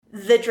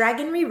The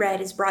Dragon Reread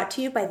is brought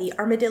to you by the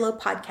Armadillo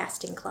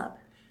Podcasting Club.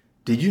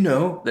 Did you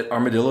know that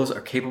armadillos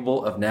are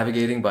capable of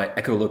navigating by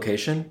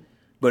echolocation?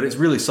 But it's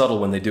really subtle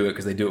when they do it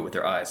because they do it with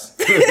their eyes.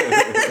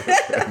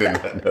 I did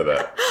not know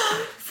that.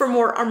 For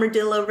more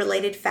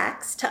armadillo-related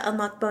facts, to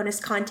unlock bonus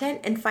content,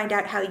 and find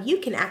out how you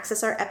can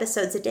access our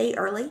episodes a day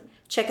early,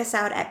 check us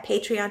out at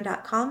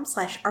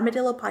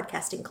patreon.com/Armadillo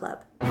Podcasting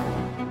Club.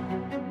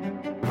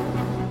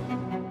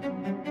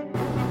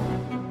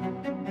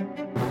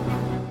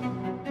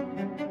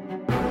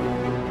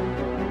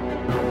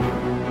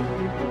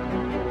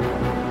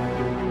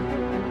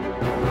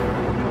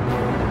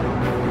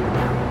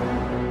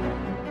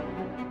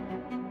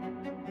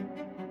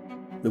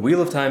 The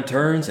wheel of time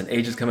turns and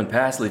ages come and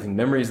pass, leaving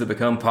memories that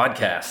become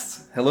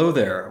podcasts. Hello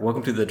there.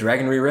 Welcome to The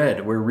Dragon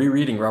Reread. We're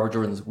rereading Robert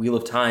Jordan's Wheel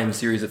of Time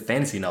series of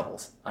fantasy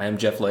novels. I am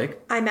Jeff Lake.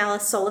 I'm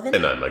Alice Sullivan.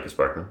 And I'm Micah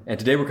Sparkman. And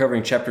today we're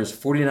covering chapters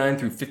 49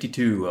 through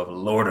 52 of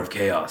Lord of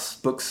Chaos,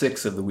 Book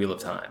 6 of The Wheel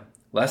of Time.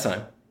 Last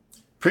time.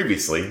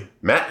 Previously,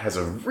 Matt has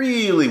a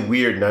really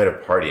weird night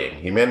of partying.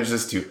 He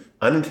manages to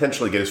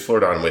unintentionally get his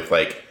flirt on with,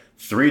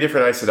 3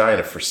 different Aes Sedai and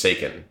a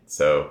Forsaken.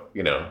 So,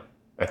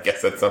 I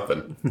guess that's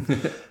something.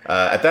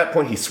 At that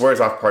point, he swears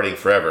off partying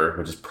forever,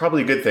 which is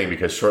probably a good thing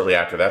because shortly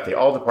after that, they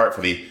all depart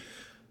for the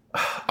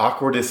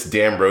awkwardest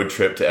damn road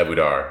trip to Abu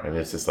Dar. And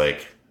it's just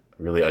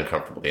really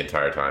uncomfortable the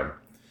entire time.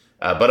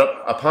 But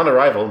upon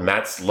arrival,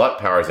 Matt's luck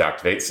powers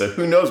activate, so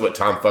who knows what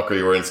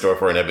tomfuckery we're in store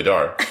for in Abu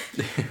Dar.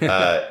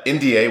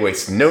 NDA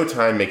wastes no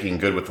time making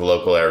good with the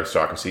local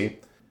aristocracy.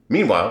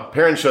 Meanwhile,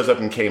 Perrin shows up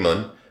in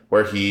Camelin,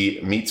 where he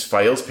meets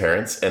Fael's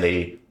parents, and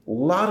a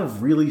lot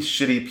of really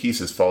shitty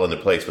pieces fall into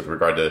place with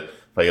regard to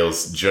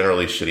Fael's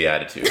generally shitty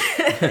attitude.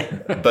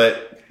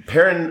 But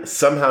Perrin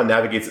somehow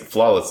navigates it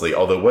flawlessly,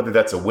 although whether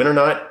that's a win or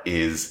not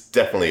is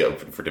definitely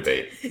open for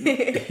debate.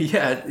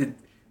 Yeah,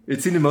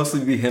 it seemed to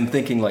mostly be him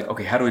thinking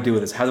okay, how do I deal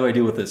with this? How do I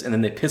deal with this? And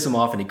then they piss him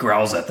off and he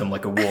growls at them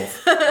like a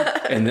wolf.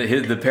 And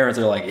the parents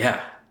are like,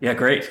 yeah,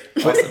 great.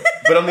 Awesome.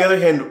 But on the other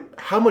hand,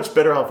 how much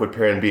better off would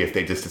Perrin be if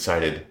they just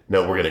decided,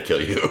 no, we're going to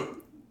kill you?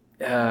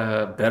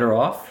 Better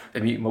off? I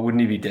mean,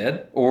 wouldn't he be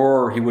dead?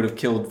 Or he would have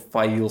killed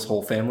Fael's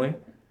whole family?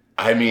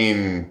 I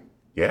mean,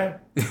 yeah.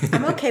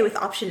 I'm okay with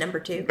option number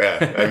 2.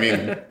 Yeah, I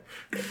mean...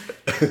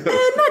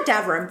 not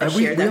Davram this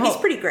year, though. He's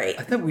pretty great.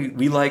 I think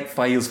we like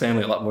Fael's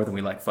family a lot more than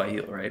we like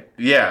Fael, right?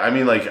 Yeah, I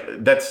mean,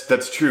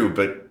 that's true,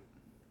 but...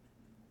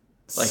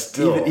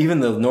 still. Even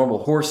the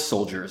normal horse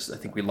soldiers, I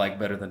think we like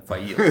better than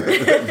Fael.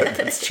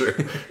 That's true.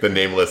 The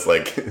nameless,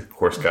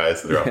 horse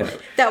guys. They're all...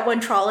 That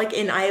one Trolloc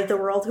in Eye of the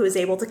World who is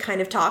able to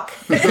kind of talk.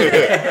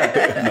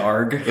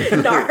 Narg.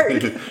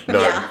 Narg.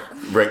 Yeah.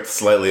 Ranked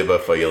slightly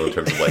above Fael in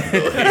terms of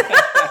likability.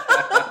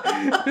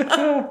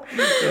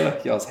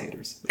 Y'all's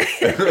haters.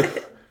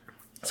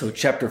 So,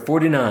 chapter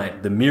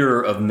 49, The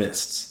Mirror of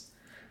Mists,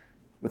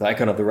 with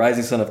icon of the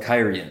rising sun of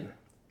Kyrian.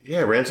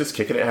 Yeah, Rand's just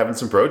kicking it, having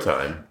some bro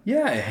time.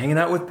 Yeah, hanging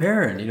out with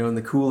Perrin, in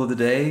the cool of the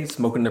day,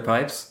 smoking their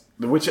pipes.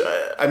 Which,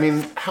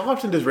 how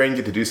often does Rand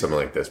get to do something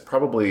like this?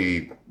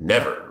 Probably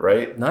never,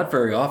 right? Not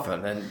very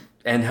often.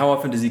 And how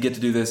often does he get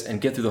to do this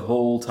and get through the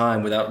whole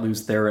time without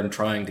Lews Therin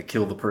trying to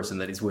kill the person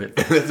that he's with?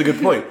 That's a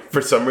good point.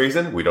 For some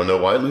reason, we don't know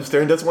why Lews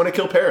Therin doesn't want to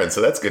kill Perrin, so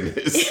that's good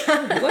news.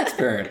 He likes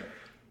Perrin.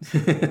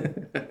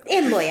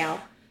 And Loyal.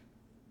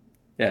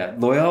 Yeah,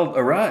 Loyal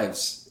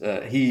arrives.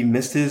 He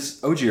missed his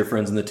Ogier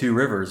friends in the Two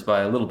Rivers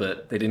by a little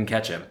bit. They didn't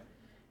catch him.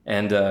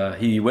 And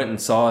he went and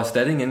saw a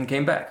steading and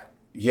came back.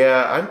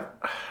 Yeah,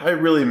 I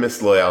really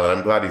miss Loyal, and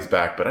I'm glad he's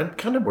back, but I'm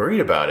kind of worried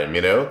about him,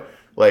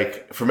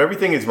 From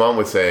everything his mom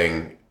was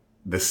saying,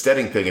 the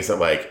steading thing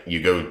isn't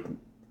you go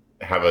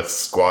have a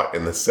squat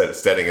in the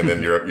steading and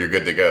then you're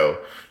good to go.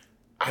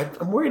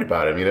 I'm worried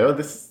about him,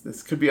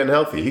 This could be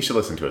unhealthy. He should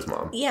listen to his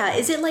mom. Yeah,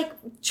 is it like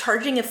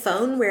charging a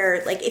phone where,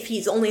 if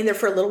he's only in there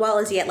for a little while,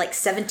 is he at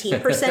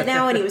 17%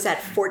 now and he was at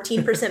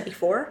 14%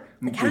 before?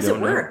 How does it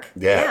work?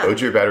 Yeah,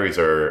 Ogier batteries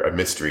are a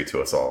mystery to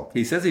us all.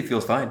 He says he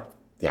feels fine.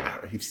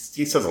 Yeah, he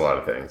says a lot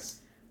of things.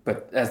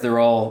 But as they're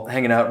all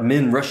hanging out,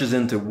 Min rushes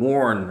in to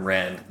warn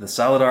Rand. The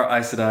Saladar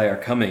Aes Sedai are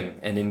coming,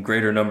 and in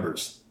greater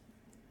numbers.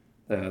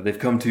 They've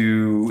come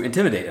to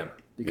intimidate him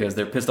because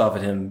they're pissed off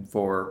at him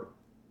for...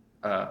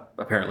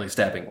 apparently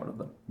stabbing one of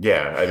them.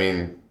 Yeah, I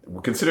mean,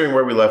 considering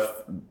where we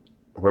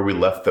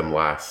left them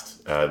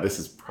last, this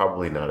is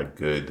probably not a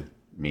good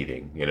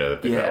meeting,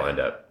 that they got lined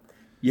up.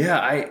 Yeah,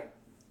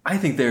 I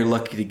think they're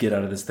lucky to get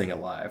out of this thing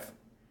alive.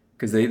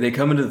 Because they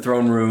come into the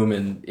throne room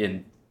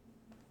and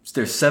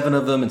there's 7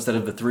 of them instead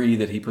of the 3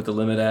 that he put the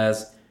limit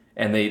as,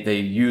 and they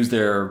use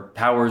their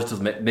powers to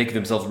make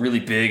themselves really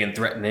big and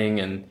threatening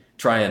and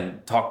try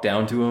and talk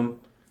down to him.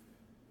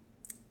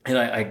 And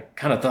I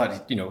kind of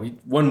thought,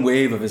 one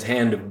wave of his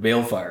hand of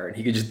balefire, and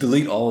he could just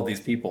delete all of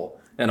these people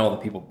and all the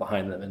people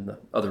behind them in the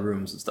other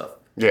rooms and stuff.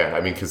 Yeah,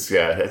 I mean, because,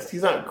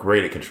 he's not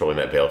great at controlling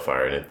that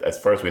balefire, and as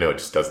far as we know, it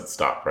just doesn't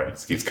stop, right? It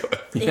just keeps going.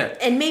 Yeah.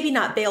 And maybe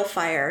not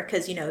balefire,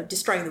 because,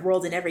 destroying the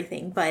world and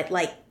everything, but,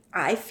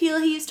 I feel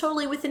he's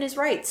totally within his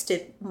rights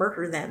to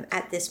murder them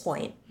at this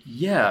point.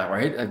 Yeah,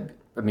 right?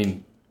 I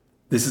mean,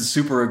 this is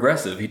super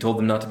aggressive. He told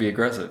them not to be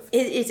aggressive.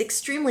 It is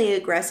extremely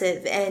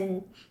aggressive,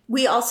 and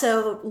we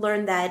also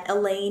learned that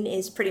Elaine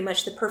is pretty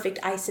much the perfect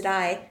Aes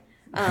Sedai.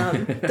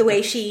 The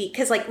way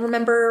because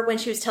remember when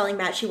she was telling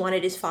Matt she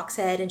wanted his fox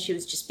head, and she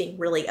was just being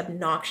really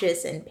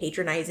obnoxious and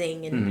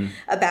patronizing and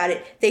about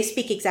it. They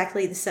speak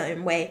exactly the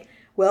same way.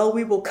 Well,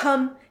 we will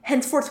come,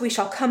 henceforth we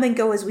shall come and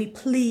go as we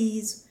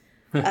please.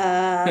 Your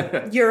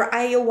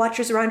Aiel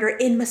watchers around our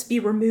inn must be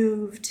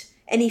removed.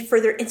 Any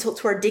further insult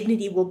to our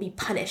dignity will be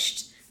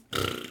punished.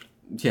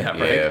 Yeah,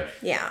 right?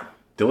 Yeah.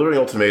 Delivering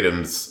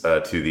ultimatums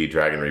to the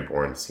Dragon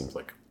Reborn seems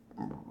like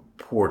a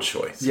poor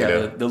choice. Yeah, you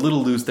know? the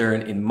little loose there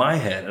in my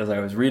head as I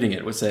was reading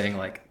it was saying,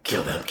 like,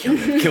 Kill them.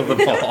 kill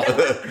them all.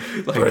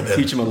 Like,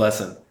 teach them a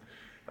lesson.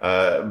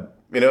 But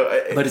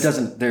it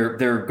doesn't.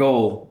 Their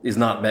goal is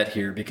not met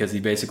here because he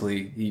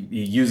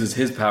uses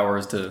his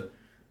powers to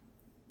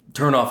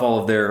turn off all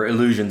of their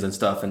illusions and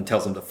stuff and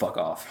tells them to fuck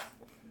off.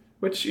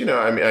 Which,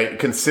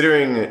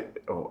 considering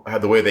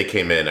the way they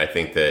came in, I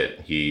think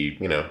that he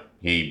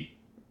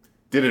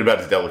did it about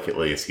as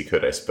delicately as he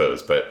could, I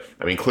suppose. But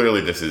I mean,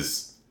 clearly this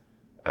is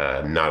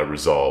not a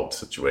resolved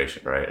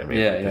situation, right? I mean,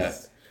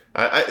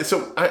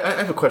 So I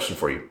have a question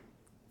for you.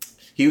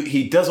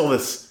 He does all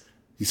this.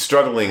 He's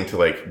struggling to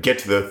like get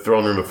to the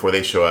throne room before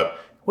they show up.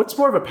 What's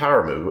more of a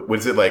power move?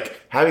 Was it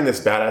like having this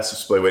badass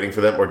display waiting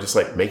for them, or just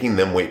like making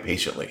them wait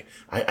patiently?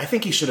 I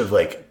think he should have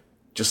like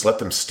just let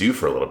them stew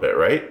for a little bit,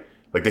 right?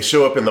 Like they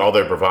show up in all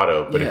their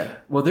bravado,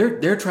 but well,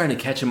 they're trying to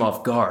catch him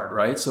off guard,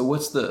 right? So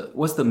what's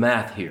the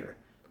math here?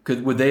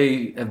 Would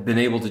they have been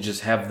able to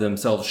just have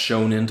themselves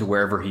shown into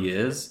wherever he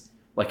is,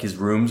 like his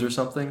rooms or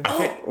something?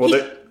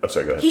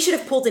 Sorry, go ahead. He should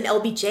have pulled an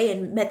LBJ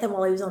and met them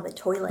while he was on the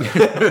toilet.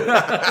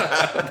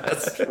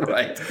 That's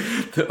right.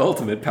 The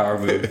ultimate power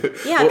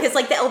move. Yeah, because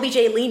like the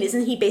LBJ lean,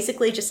 isn't he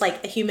basically just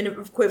like a human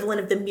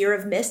equivalent of the Mirror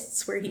of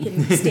Mists, where he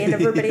can stand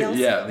over everybody else?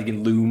 Yeah, they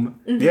can loom.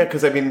 Mm-hmm. Yeah,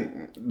 because I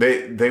mean,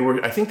 they were.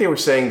 I think they were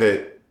saying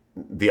that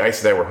the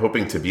Aes Sedai were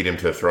hoping to beat him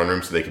to the throne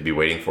room so they could be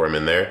waiting for him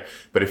in there.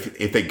 But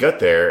if they got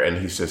there and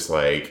he's just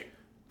like,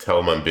 tell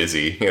him I'm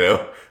busy,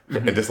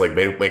 and just like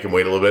make him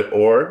wait a little bit,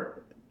 or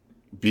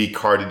be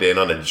carted in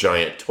on a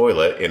giant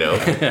toilet,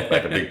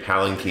 like a big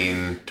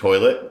palanquin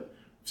toilet.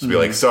 Just be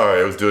like,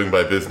 sorry, I was doing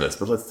my business,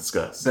 but let's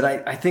discuss. But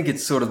I think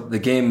it's sort of the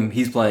game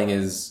he's playing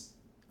is,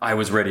 I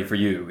was ready for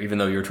you, even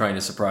though you're trying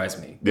to surprise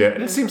me. Yeah,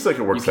 and it seems like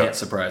it works out. You can't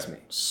surprise me.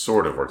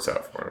 Sort of works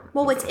out for him.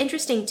 Well, what's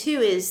interesting, too,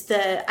 is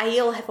the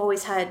Aiel have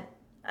always had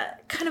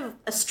kind of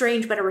a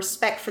strange but a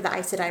respect for the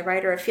Aes Sedai,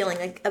 right? Or a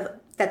feeling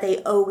that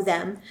they owe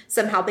them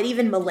somehow. But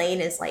even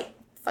Melaine is like,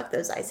 fuck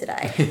those Aes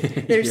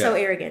Sedai. They're so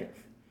arrogant.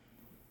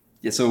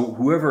 Yeah, so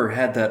whoever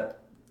had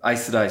that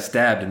Aes Sedai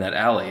stabbed in that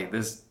alley,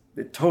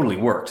 it totally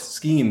worked.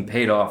 Scheme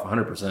paid off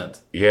 100%.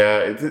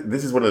 Yeah,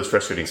 this is one of those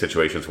frustrating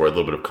situations where a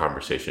little bit of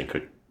conversation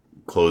could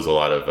close a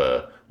lot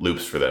of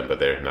loops for them, but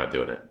they're not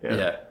doing it.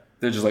 Yeah.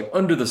 They're just like,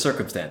 under the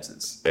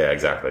circumstances. Yeah,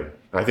 exactly.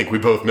 I think we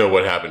both know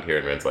what happened here,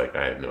 and Rand's like,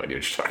 I have no idea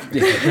what you're talking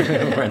about.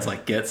 Yeah. Rand's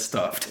like, get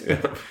stuffed.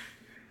 Yeah.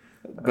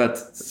 But,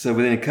 so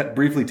we then cut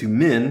briefly to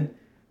Min,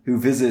 who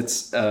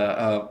visits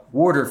a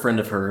warder friend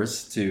of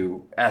hers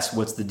to ask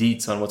what's the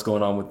deets on what's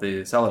going on with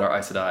the Saladar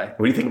Aes Sedai.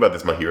 What do you think about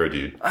this Mahiro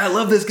dude? I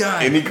love this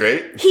guy. Isn't he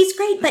great? He's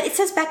great, but it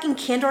says back in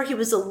Kandor he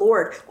was a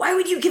lord. Why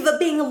would you give up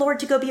being a lord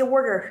to go be a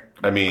warder?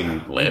 I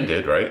mean,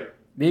 landed, right?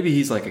 Maybe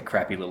he's like a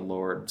crappy little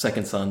lord,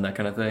 second son, that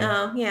kind of thing.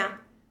 Oh, yeah.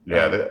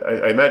 Yeah,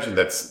 I imagine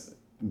that's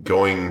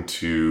going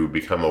to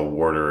become a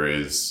warder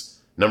is...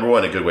 Number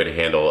one, a good way to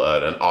handle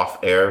an off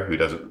heir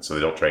so they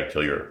don't try and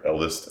kill your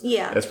eldest.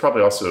 Yeah. And it's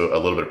probably also a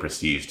little bit of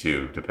prestige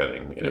too,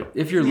 depending,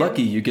 If you're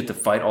lucky, you get to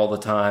fight all the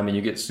time and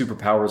you get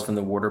superpowers from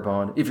the warder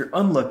bond. If you're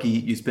unlucky,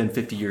 you spend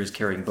 50 years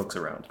carrying books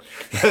around.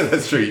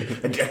 That's true.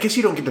 I guess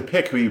you don't get to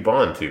pick who you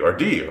bond to, or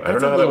do you? I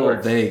don't know how that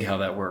works. It's a little vague how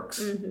that works.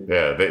 Mm-hmm.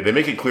 Yeah, they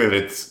make it clear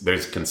that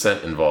there's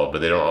consent involved, but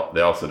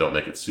they also don't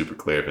make it super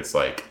clear if it's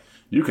like,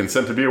 you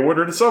consent to be a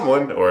warder to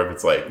someone, or if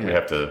it's like, we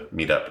have to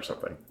meet up or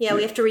something. Yeah,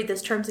 we have to read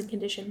those terms and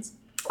conditions.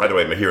 By the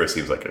way, Mahiro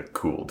seems like a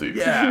cool dude.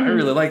 Yeah, I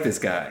really like this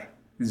guy.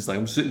 He's just like,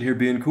 I'm sitting here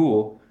being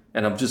cool,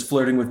 and I'm just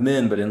flirting with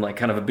men, but in like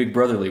kind of a big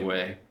brotherly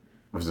way.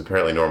 Which is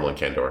apparently normal in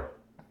Kandor.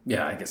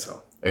 Yeah, I guess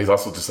so. And he's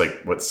also just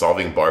like,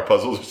 solving bar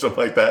puzzles or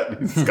something like that?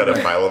 He's got a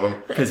pile of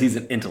them. Because he's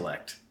an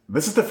intellect.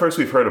 This is the first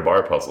we've heard of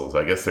bar puzzles.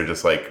 I guess they're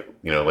just like,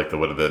 like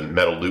the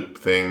metal loop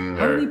thing.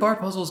 How many bar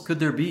puzzles could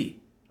there be?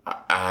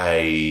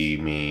 I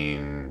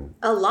mean...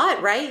 A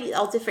lot, right?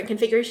 All different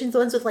configurations. The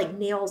ones with like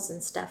nails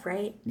and stuff,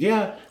 right?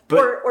 Yeah, but...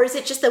 Or is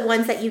it just the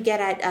ones that you get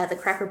at the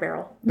Cracker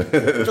Barrel?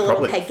 The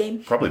little peg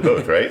game? Probably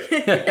both, right?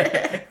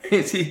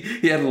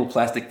 He had a little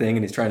plastic thing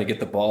and he's trying to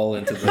get the ball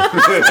into the...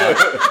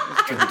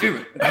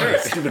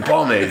 Stupid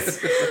ball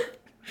maze.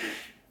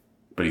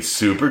 But he's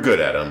super good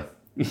at them.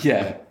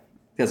 Yeah.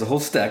 He has a whole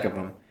stack of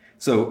them.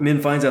 So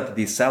Min finds out that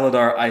these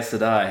Saladar Aes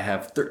Sedai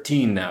have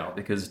 13 now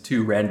because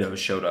 2 randos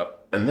showed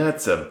up. And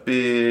that's a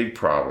big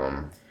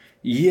problem.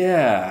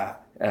 Yeah.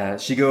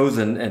 She goes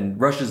and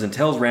rushes and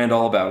tells Rand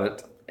all about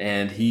it.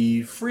 and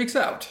he freaks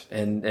out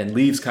and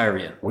leaves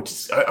Kyrie in. Which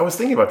is, I was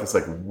thinking about this,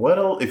 like, what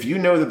else, if you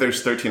know that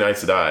there's 13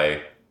 Aes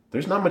Sedai,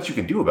 there's not much you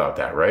can do about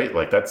that, right?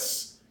 Like,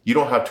 you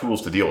don't have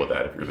tools to deal with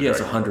that if you're the He has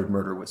Dragonborn. 100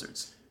 murder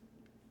wizards.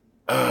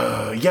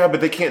 Yeah,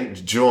 but they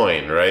can't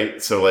join,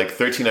 right? So, like,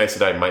 13 Aes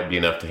Sedai might be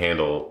enough to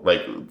handle,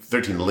 like,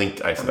 13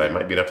 linked Aes Sedai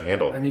might be enough to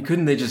handle. I mean,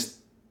 couldn't they just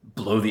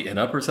blow the inn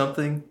up or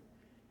something?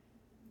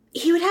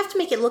 He would have to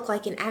make it look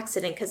like an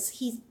accident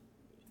because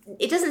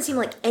it doesn't seem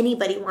like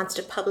anybody wants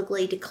to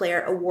publicly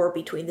declare a war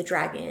between the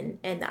dragon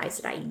and the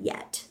Aes Sedai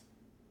yet.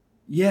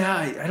 Yeah,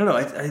 I don't know.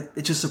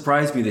 It just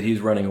surprised me that he's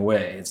running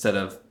away instead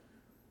of,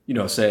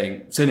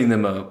 sending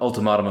them an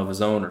ultimatum of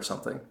his own or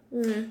something.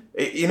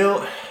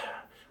 Mm-hmm.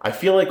 I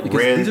feel like because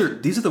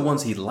Rand... These are the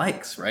ones he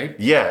likes, right?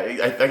 Yeah,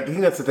 I think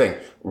that's the thing.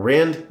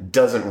 Rand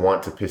doesn't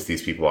want to piss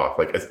these people off.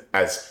 Like,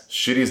 as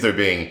shitty as they're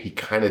being, he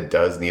kind of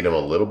does need them a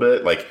little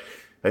bit. Like,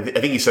 I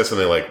think he says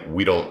something like,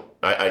 "We don't...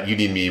 you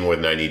need me more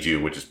than I need you,"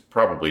 which is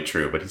probably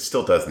true, but he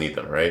still does need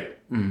them, right?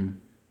 Mm.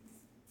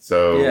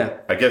 So, yeah.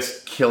 I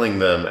guess killing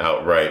them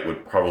outright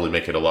would probably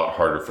make it a lot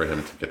harder for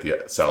him to get the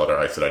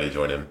Saladar Aes Sedai to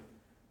join him.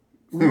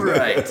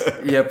 Right.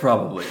 Yeah,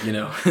 probably,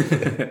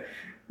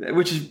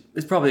 Which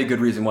is probably a good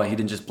reason why he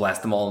didn't just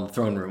blast them all in the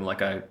throne room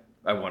like I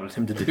wanted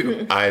him to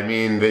do. I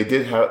mean, they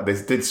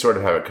did sort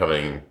of have it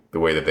coming the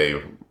way that they,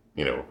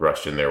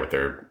 rushed in there with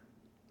their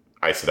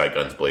Aes Sedai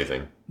guns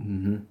blazing.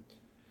 Mm-hmm.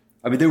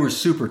 I mean, they were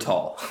super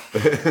tall.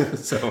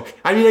 So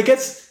I mean, I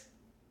guess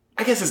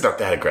it's not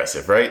that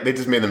aggressive, right? They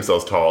just made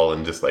themselves tall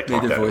and just like made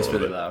talked their at him voice a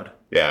little really bit. loud.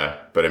 Yeah,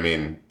 but I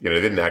mean, they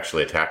didn't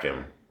actually attack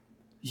him.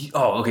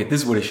 Okay.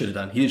 This is what he should have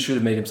done. He should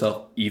have made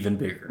himself even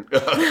bigger.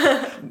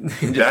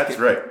 That's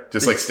right.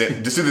 Just like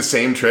just do the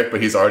same trick,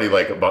 but he's already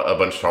like a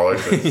bunch taller.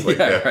 So it's like,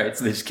 right.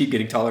 So they just keep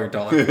getting taller and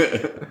taller.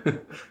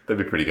 That'd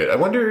be pretty good. I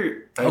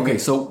wonder.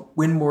 So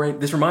when Moraine,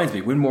 this reminds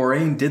me, when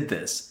Moraine did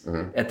this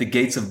at the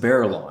gates of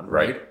Barillon,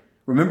 right?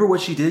 Remember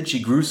what she did? She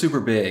grew super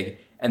big,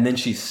 and then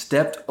she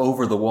stepped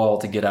over the wall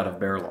to get out of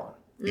Barillon.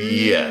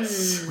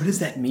 Yes. What does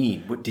that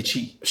mean? What did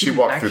she? She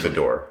walked through the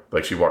door,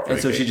 like she walked through. And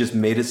the so gate. she just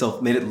made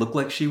it look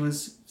like she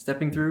was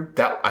stepping through.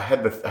 That I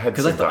had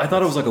because I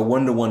thought it was like a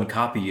 1-to-1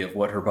 copy of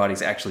what her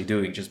body's actually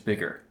doing, just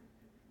bigger.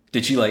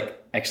 Did she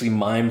like actually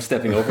mime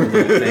stepping over the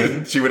little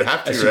thing? She would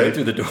have to, as right? She went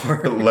through the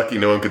door. Lucky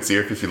no one could see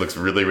her because she looks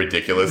really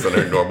ridiculous on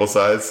her normal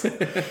size.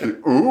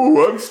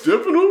 Ooh, I'm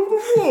stepping over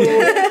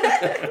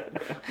the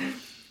wall.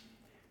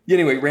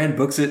 Anyway, Rand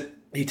books it.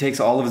 He takes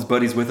all of his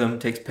buddies with him.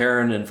 Takes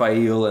Perrin and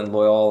Fail and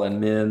Loyal and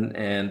Min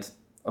and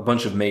a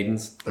bunch of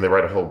maidens. And they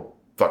write a whole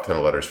fuck ton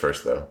of letters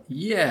first, though.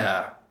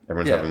 Yeah.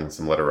 Everyone's having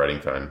some letter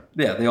writing time.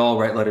 Yeah, they all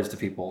write letters to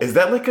people. Is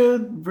that like a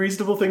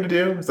reasonable thing to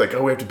do? It's like,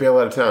 we have to bail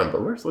out of town,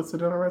 but let's sit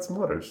down and write some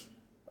letters.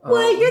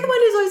 Well, you're the one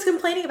who's always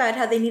complaining about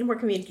how they need more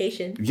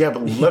communication. Yeah,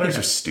 but letters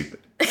are stupid.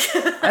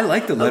 I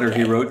like the letter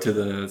he wrote to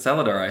the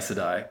Saladar Aes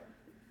Sedai.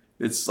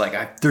 It's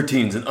like,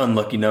 13 is an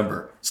unlucky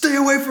number. Stay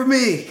away from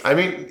me! I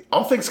mean,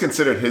 all things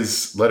considered,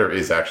 his letter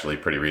is actually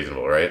pretty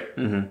reasonable, right?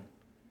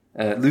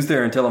 Mm-hmm.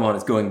 Luther and Telamon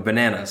is going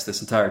bananas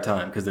this entire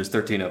time because there's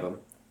 13 of them.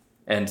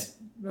 And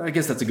I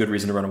guess that's a good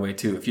reason to run away,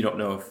 too, if you don't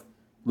know if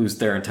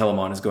Luther and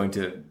Telamon is going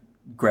to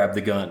grab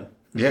the gun.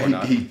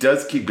 Yeah, he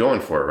does keep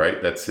going for it,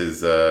 right? That's his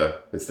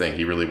thing.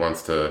 He really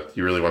wants to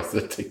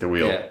take the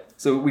wheel. Yeah.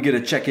 So we get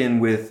a check-in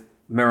with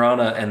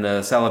Marana and the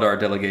Saladar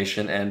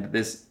delegation, and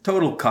this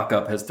total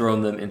cock-up has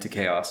thrown them into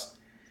chaos.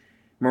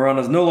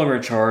 Marana's no longer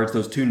in charge.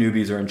 Those two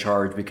newbies are in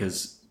charge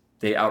because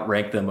they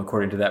outrank them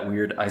according to that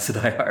weird Aes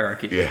Sedai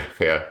hierarchy.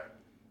 Yeah.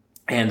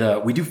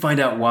 And we do find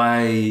out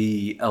why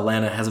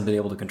Alana hasn't been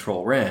able to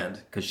control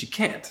Rand, because she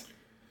can't.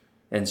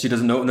 And she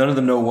doesn't know, none of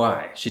them know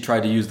why. She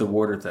tried to use the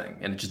warder thing,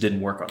 and it just didn't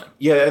work on him.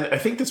 Yeah, and I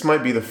think this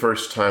might be the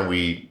first time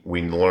we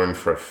learn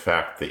for a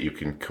fact that you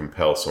can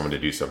compel someone to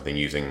do something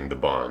using the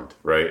bond,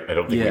 right? I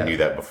don't think we knew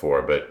that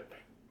before, but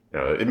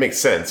it makes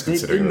sense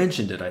considering... They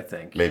mentioned it, I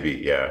think. Maybe,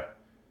 yeah.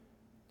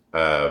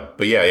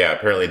 But yeah,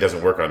 apparently it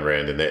doesn't work on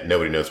Rand, and that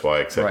nobody knows why,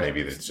 except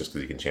maybe it's just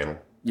because he can channel.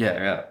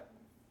 Yeah.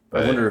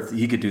 But I wonder if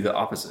he could do the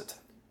opposite.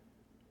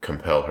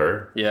 Compel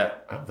her? Yeah.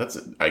 Oh,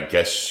 I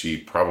guess she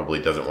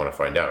probably doesn't want to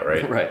find out,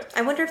 right? Right.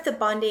 I wonder if the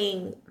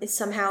bonding is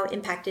somehow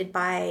impacted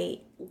by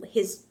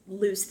his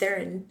loose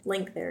Theron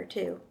link there,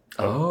 too.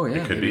 Oh, yeah.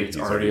 It could Maybe be. It's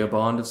already a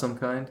bond of some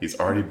kind. He's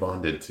already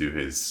bonded to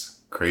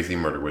his crazy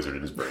murder wizard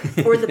in his brain.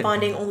 Or the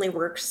bonding only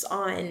works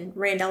on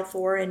Rand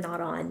Al'Thor and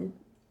not on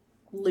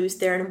Luz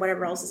Theron and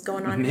whatever else is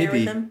going on there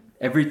with them.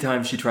 Every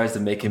time she tries to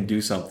make him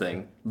do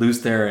something, Luz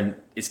Theron,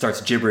 it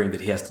starts gibbering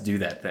that he has to do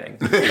that thing.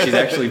 She's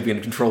actually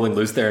been controlling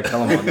Luz Theron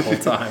Telamon the whole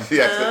time.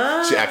 She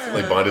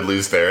accidentally bonded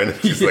Luz Theron.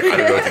 She's like, I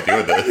don't know what to do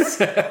with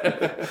this.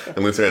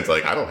 And Luz Theron's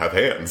like, I don't have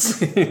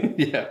hands.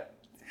 Yeah.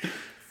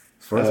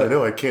 As far as I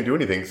know, I can't do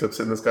anything except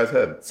sit in this guy's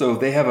head. So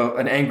they have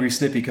an angry,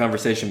 snippy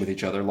conversation with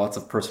each other. Lots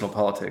of personal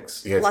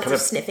politics. Yeah, it's Lots kind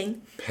of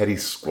sniffing. Petty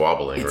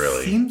squabbling,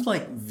 really. It seems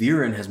like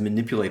Viren has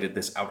manipulated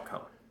this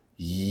outcome.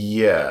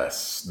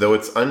 Yes, though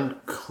it's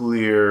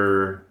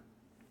unclear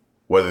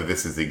whether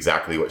this is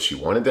exactly what she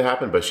wanted to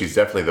happen, but she's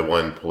definitely the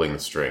one pulling the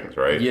strings,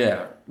 right?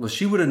 Yeah. Well,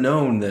 she would have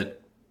known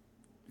that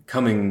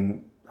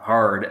coming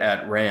hard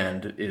at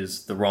Rand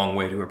is the wrong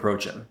way to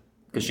approach him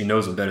because she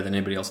knows him better than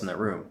anybody else in that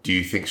room. Do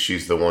you think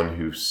she's the one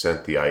who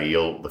sent the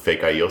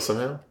fake Aiel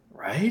somehow?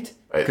 Right?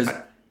 Because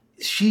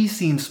she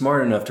seemed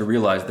smart enough to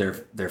realize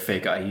they're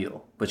fake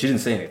Aiel, but she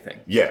didn't say anything.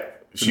 Yeah.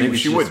 So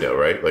she would know,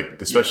 right? Like,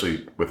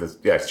 especially with this.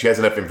 Yeah, she has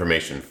enough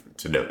information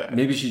to know that.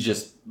 Maybe she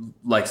just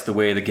likes the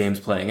way the game's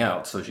playing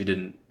out, so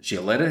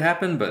she'll let it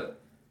happen, but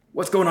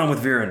what's going on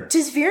with Viren?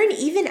 Does Viren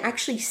even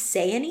actually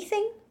say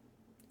anything?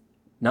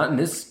 Not in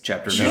this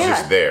chapter, She's no.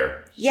 just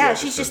there. Yeah,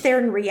 she's just there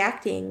and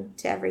reacting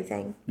to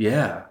everything.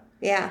 Yeah.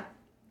 Yeah.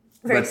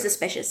 Very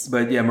suspicious.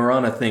 But yeah,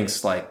 Marana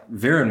thinks, like,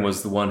 Viren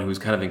was the one who was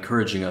kind of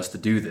encouraging us to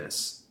do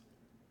this.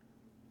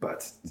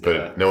 But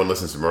no one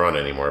listens to Marana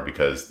anymore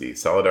because the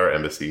Saladar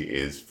embassy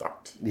is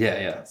fucked.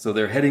 Yeah. So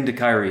they're heading to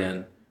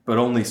Cairhien, but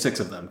only 6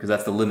 of them, because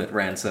that's the limit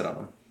Rand set on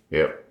them.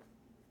 Yep.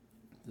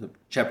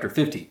 Chapter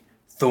 50,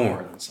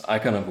 Thorns,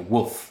 Icon of a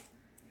Wolf.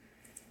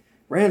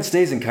 Rand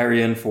stays in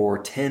Cairhien for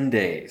 10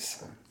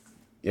 days.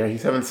 Yeah,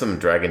 he's having some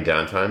dragon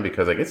downtime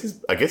because I guess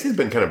he's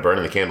been kind of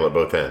burning the candle at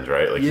both ends,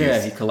 right? Like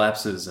he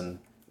collapses and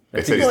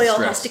Loyal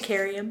has to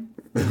carry him.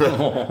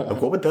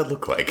 What would that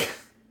look like?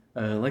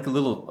 Like a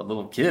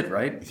little kid,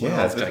 right?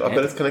 Yeah, I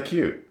bet it's kind of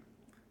cute.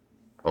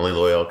 Only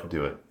Loyal could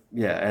do it.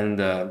 Yeah,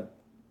 and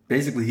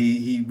basically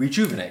he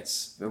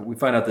rejuvenates. We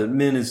find out that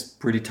Min is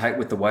pretty tight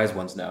with the Wise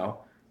Ones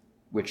now,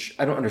 which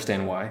I don't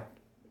understand why.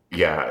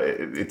 Yeah,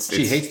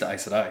 she hates the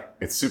Aes Sedai.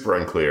 It's super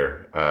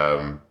unclear.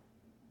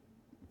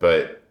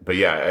 But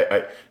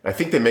yeah, I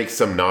think they make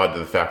some nod to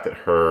the fact that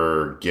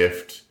her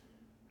gift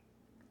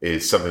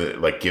is something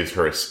that like gives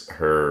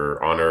her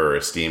honor or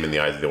esteem in the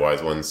eyes of the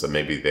Wise Ones. So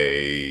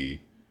maybe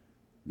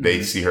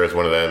they see her as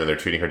one of them and they're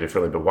treating her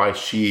differently. But why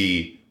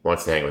she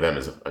wants to hang with them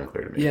is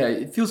unclear to me. Yeah,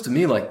 it feels to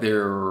me like they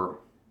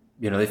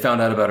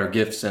found out about her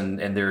gifts and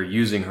they're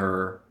using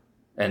her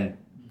and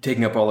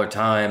taking up all her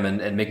time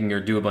and making her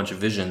do a bunch of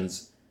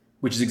visions,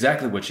 which is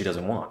exactly what she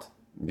doesn't want.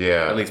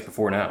 Yeah. At least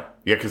before now.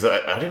 Yeah, because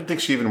I didn't think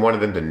she even wanted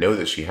them to know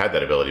that she had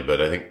that ability,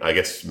 but I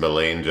guess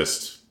Melaine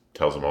just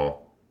tells them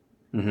all,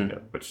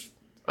 which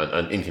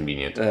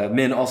inconvenient.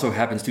 Min also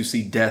happens to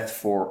see death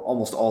for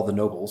almost all the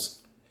nobles.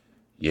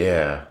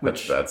 Yeah,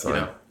 that's a bad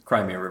sign.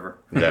 Crimea River.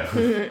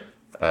 Yeah.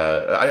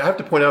 I have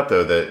to point out,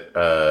 though,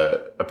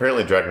 that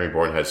apparently Dragon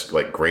Reborn has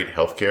like great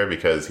health care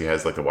because he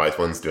has like the Wise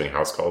Ones doing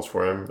house calls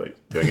for him, like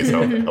doing his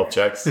health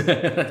checks.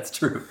 That's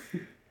true.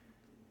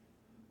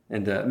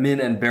 And Min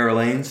and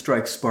Barrelane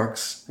strike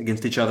sparks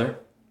against each other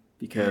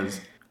because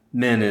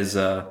Min is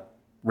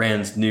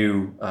Rand's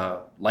new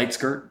light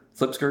skirt,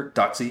 flip skirt,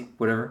 doxy,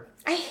 whatever.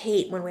 I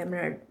hate when women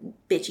are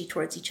bitchy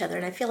towards each other,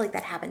 and I feel like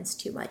that happens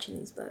too much in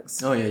these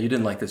books. Oh yeah, you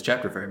didn't like this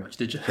chapter very much,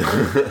 did you?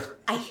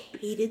 I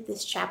hated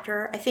this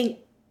chapter. I think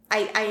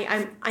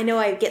I know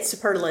I get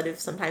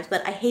superlative sometimes,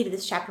 but I hated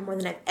this chapter more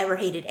than I've ever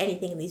hated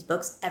anything in these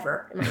books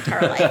ever in my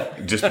entire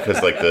life. Just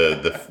because like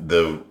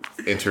the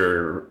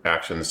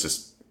interactions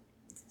just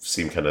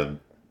seem kind of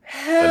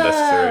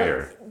unnecessary,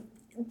 or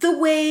the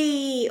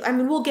way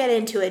we'll get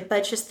into it,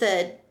 but just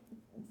the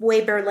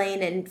way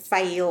Berlane and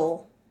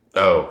Fail.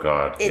 Oh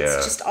God,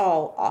 it's just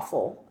all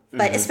awful.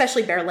 But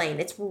especially Berlane,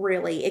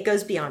 it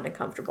goes beyond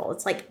uncomfortable.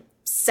 It's like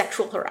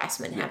sexual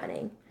harassment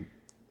happening.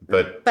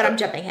 But I'm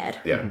jumping ahead.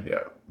 Yeah.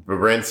 But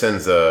Rand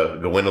sends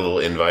Gawain a little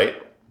invite,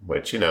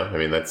 which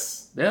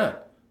that's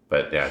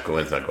But yeah,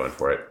 Gawain's not going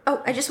for it.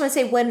 Oh, I just want to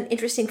say one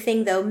interesting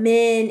thing, though.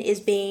 Min is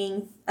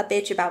being a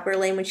bitch about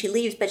Berlane when she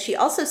leaves, but she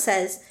also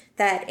says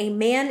that a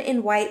man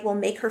in white will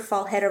make her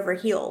fall head over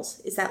heels.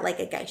 Is that like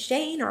a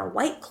Gaishane or a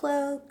white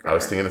cloak? I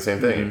was thinking the same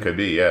thing. It could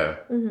be, yeah.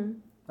 Mm-hmm.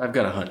 I've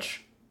got a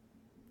hunch.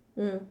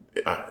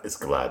 It's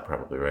Galad,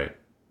 probably, right?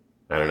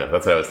 I don't know.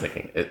 That's what I was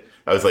thinking.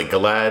 I was like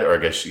Galad or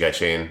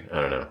Gaishane.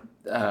 I don't know.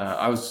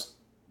 I was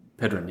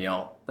Pedro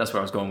Nial. That's what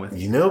I was going with.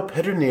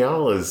 Pedro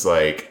Nial is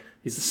like...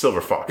 He's a silver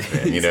fox,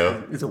 man,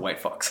 He's a white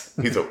fox.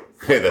 That's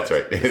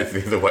right.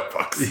 He's a white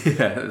fox.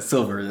 Yeah,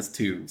 silver is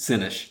too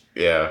sinnish.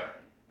 Yeah.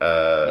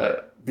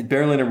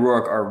 Berlin and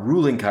Rourke are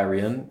ruling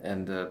Cairhien,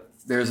 and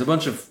there's a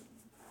bunch of,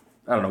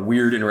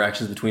 weird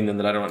interactions between them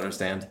that I don't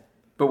understand.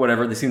 But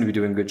whatever, they seem to be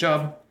doing a good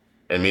job.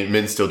 And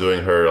Min's still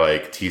doing her,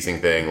 like,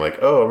 teasing thing, like,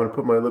 oh, I'm going to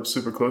put my lips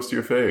super close to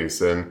your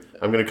face, and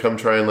I'm going to come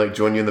try and, like,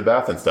 join you in the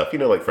bath and stuff.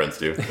 Like friends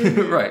do.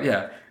 Right,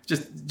 yeah.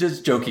 Just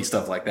jokey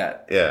stuff like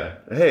that. Yeah.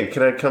 Hey,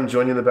 can I come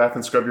join you in the bath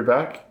and scrub your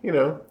back?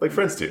 Like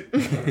friends do.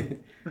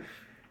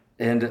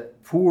 And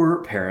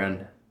poor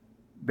Perrin,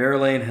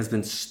 Berrelane has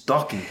been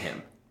stalking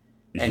him.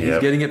 And he's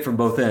getting it from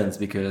both ends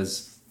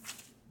because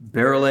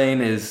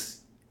Berrelane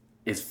is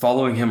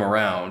following him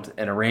around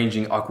and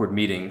arranging awkward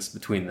meetings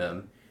between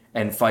them.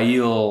 And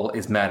Fail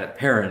is mad at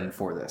Perrin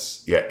for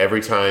this. Yeah,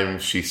 every time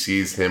she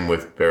sees him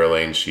with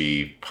Berrelane,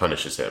 she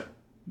punishes him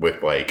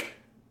with, like...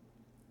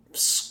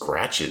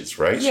 scratches,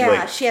 right?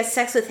 Yeah, she has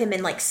sex with him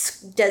and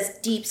does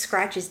deep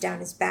scratches down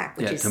his back,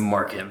 which is to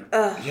mark him.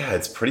 Yeah,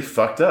 it's pretty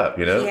fucked up,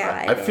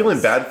 Yeah, I'm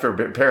feeling bad for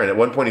Perrin. At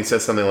one point, he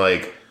says something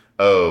like,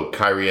 "Oh,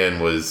 Cairhien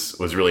was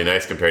really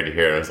nice compared to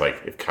here," and I was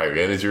like, "If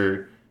Cairhien is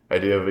your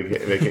idea of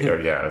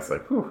vacation, yeah," it's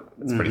like, whew,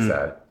 it's pretty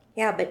sad.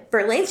 Yeah, but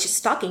Verlaine's just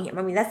stalking him.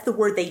 I mean, that's the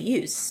word they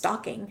use,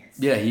 stalking.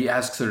 Yeah, he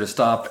asks her to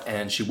stop,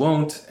 and she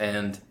won't,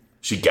 and...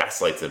 She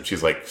gaslights him.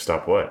 She's like,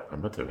 stop what?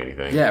 I'm not doing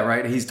anything. Yeah,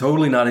 right? He's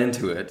totally not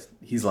into it.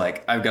 He's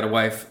like, I've got a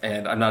wife,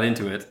 and I'm not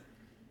into it.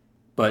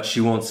 But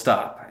she won't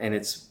stop. And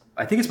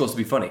I think it's supposed to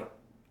be funny.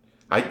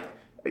 I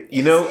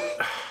know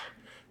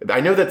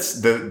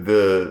that's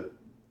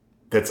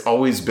that's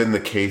always been the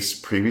case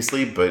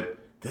previously, but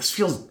this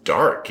feels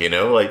dark, you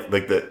know? Like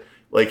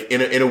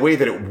in a way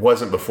that it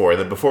wasn't before. And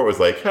then before it was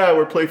like,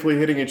 we're playfully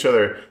hitting each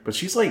other. But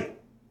she's like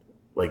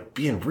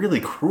being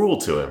really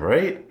cruel to him,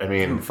 right? I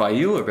mean...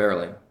 Fail or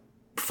Berlin?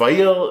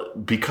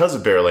 Fael, because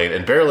of Berlane,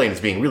 and Berlane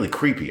is being really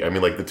creepy. I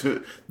mean, like,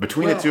 between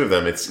the two of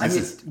them,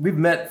 we've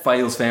met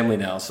Fael's family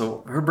now,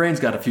 so her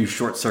brain's got a few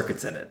short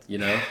circuits in it, you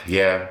know?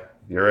 Yeah,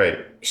 you're right.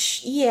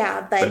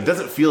 Yeah, but it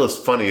doesn't feel as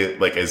funny,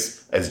 like,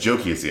 as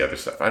jokey as the other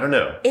stuff. I don't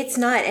know. It's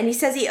not, and he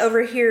says he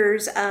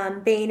overhears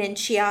Bane and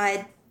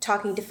Chiad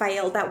talking to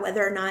Fael about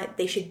whether or not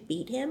they should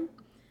beat him.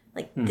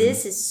 Like,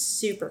 this is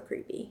super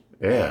creepy.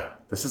 Yeah,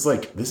 this is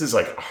like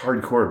a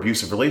hardcore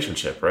abusive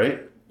relationship,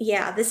 right?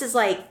 Yeah, this is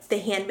like The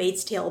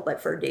Handmaid's Tale, but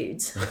for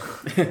dudes.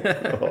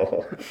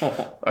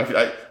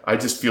 I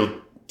just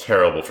feel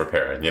terrible for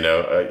Perrin, you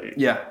know?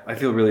 Yeah, I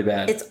feel really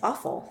bad. It's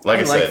awful.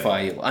 Like I like said,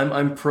 Fael.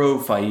 I'm pro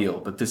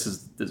Fael, but this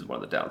is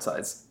one of the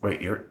downsides.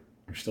 Wait, you're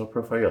still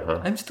pro Fael, huh?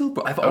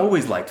 I've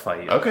always liked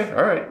Fael. Okay,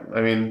 all right.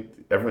 I mean,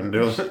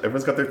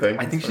 everyone's got their thing.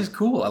 I think she's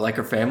cool. I like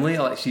her family.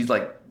 She's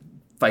like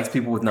fights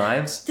people with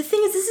knives. The thing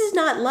is, this is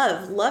not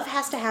love. Love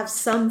has to have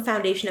some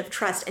foundation of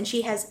trust, and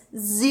she has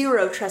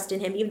zero trust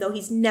in him, even though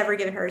he's never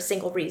given her a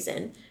single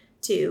reason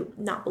to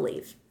not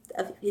believe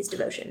of his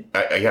devotion.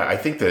 I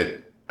think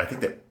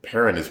that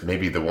Perrin is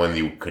maybe the one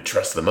you could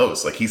trust the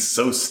most. Like, he's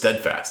so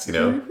steadfast, you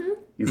know? Mm-hmm.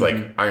 He's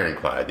like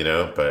ironclad, you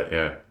know? But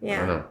yeah. I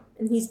don't know.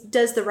 And he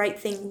does the right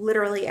thing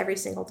literally every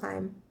single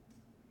time.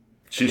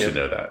 She should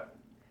know that.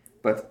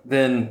 But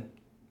then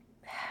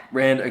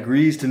Rand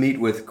agrees to meet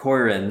with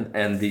Coirin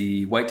and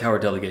the White Tower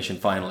delegation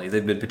finally.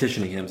 They've been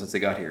petitioning him since they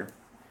got here.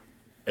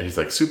 And he's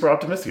like super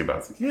optimistic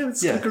about it.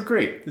 It's going to go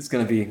great. It's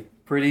going to be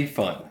pretty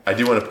fun. I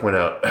do want to point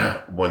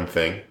out one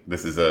thing.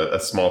 This is a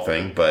small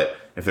thing, but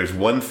if there's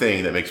one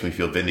thing that makes me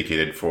feel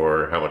vindicated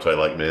for how much I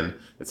like Min,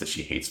 it's that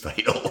she hates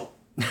Fael.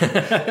 Min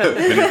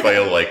and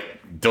Fael,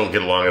 don't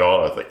get along at all.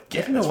 I was like,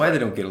 I don't know why they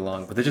don't get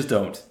along, but they just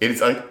don't.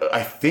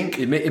 I think...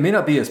 It may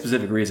not be a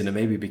specific reason. It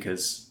may be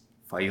because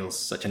Fael's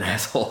such an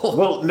asshole.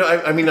 Well, no,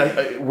 I mean,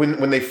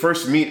 when they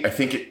first meet, I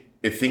think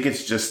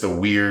it's just the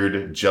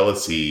weird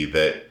jealousy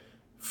that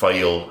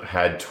Fael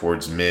had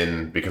towards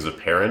Min because of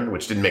Perrin,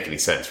 which didn't make any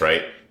sense,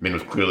 right? Min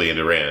was clearly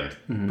into Rand,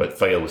 but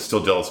Fael was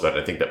still jealous about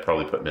it. I think that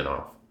probably put Min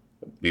off.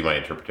 Would be my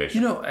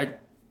interpretation. You know,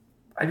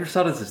 I just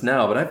thought of this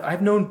now, but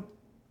I've known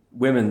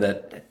women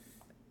that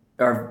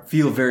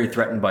feel very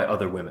threatened by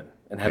other women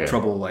and have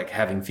trouble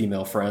having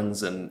female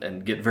friends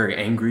and get very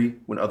angry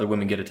when other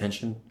women get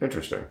attention.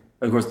 Interesting.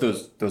 Of course,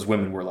 those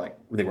women were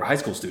they were high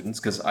school students,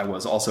 because I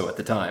was also at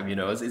the time. You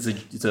know,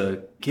 it's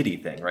a kiddie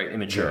thing, right?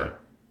 Immature.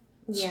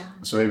 Yeah.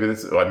 So maybe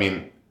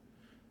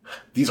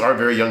these are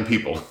very young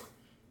people.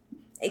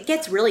 It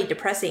gets really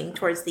depressing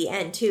towards the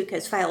end too,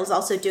 because Fael is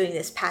also doing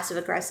this passive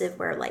aggressive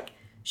where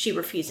she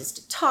refuses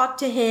to talk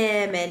to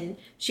him and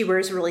she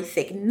wears really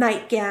thick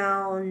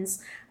nightgowns.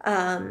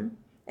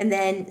 And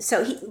then,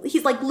 so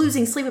he's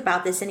losing sleep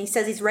about this, and he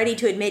says he's ready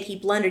to admit he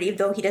blundered, even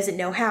though he doesn't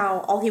know how.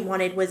 All he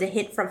wanted was a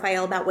hint from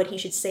Fael about what he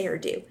should say or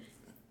do.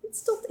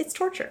 It's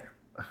torture.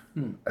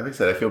 Like I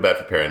said, I feel bad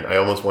for Perrin. I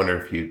almost wonder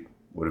if he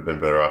would have been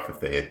better off if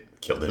they had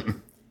killed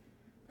him.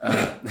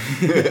 I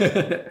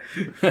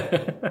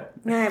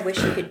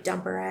wish he could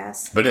dump her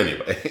ass. But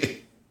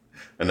anyway,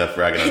 enough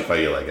ragging on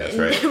Fael, I guess,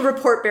 right?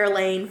 Report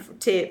Berlane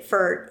to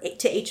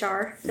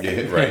HR.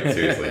 Yeah, right,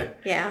 seriously.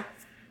 Yeah.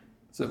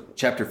 So,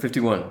 chapter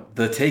 51,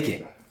 The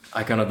Taking,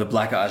 Icon of the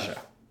Black Aja.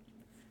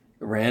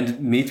 Rand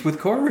meets with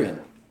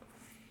Coirin,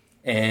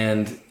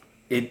 and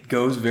it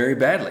goes very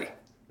badly.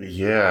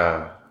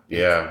 Yeah.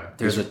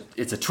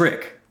 It's a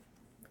trick.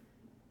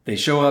 They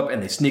show up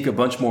and they sneak a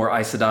bunch more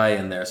Aes Sedai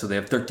in there, so they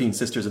have 13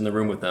 sisters in the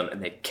room with them,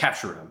 and they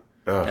capture him.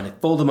 And they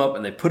fold him up,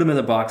 and they put him in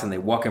the box, and they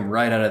walk him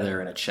right out of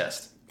there in a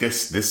chest.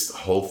 This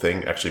whole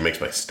thing actually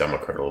makes my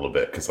stomach hurt a little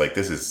bit, because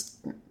this is,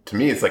 to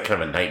me, it's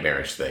kind of a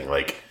nightmarish thing.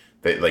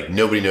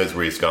 Nobody knows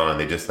where he's gone.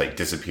 They just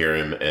disappear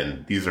him,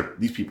 and these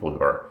people who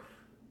are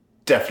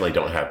definitely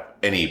don't have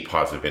any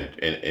positive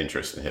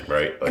interest in him,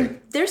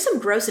 right? There's some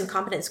gross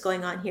incompetence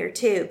going on here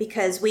too,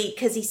 because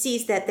he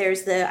sees that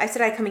there's the Aes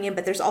Sedai coming in,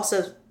 but there's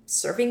also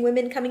serving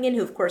women coming in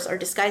who, of course, are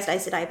disguised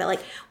Aes Sedai. But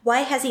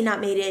why has he not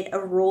made it a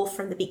rule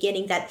from the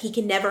beginning that he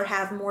can never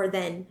have more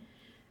than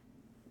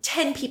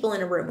 10 people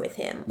in a room with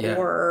him,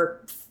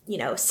 or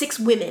 6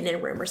 women in a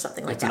room, or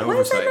something like that? Why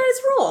is that not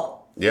his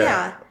rule?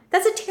 Yeah.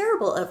 That's a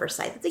terrible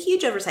oversight. That's a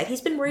huge oversight. He's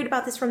been worried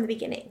about this from the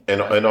beginning.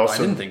 And also, I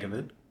didn't think of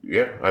it.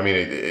 Yeah, I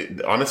mean,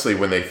 honestly,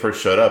 when they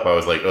first showed up, I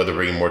was like, oh, they're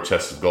bringing more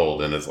chests of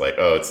gold. And it's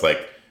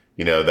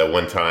that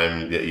one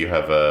time that you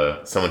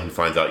have someone who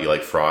finds out you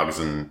like frogs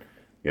and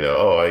You know,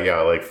 oh, yeah,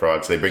 I like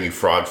frogs. They bring you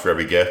frogs for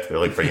every gift. They're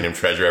like bringing him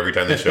treasure every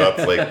time they show up.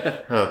 It's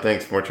like, oh,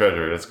 thanks, more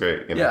treasure. That's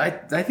great. You know?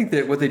 Yeah, I think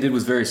that what they did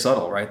was very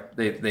subtle, right?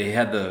 They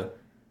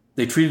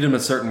treated him a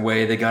certain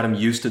way. They got him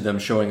used to them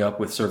showing up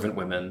with servant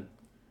women,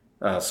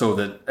 so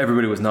that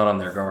everybody was not on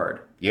their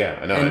guard. Yeah,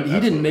 I know. And he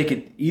didn't make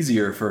it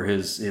easier for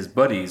his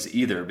buddies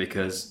either,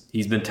 because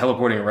he's been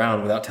teleporting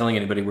around without telling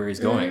anybody where he's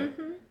going.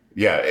 Mm-hmm.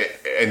 Yeah,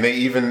 and they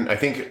even, I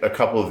think a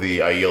couple of the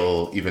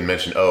Aiel even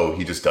mentioned, oh,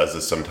 he just does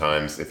this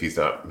sometimes. If he's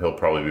not, he'll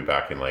probably be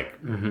back in like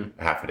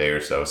half a day or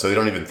so. So they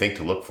don't even think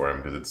to look for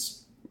him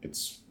because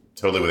it's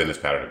totally within his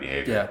pattern of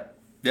behavior.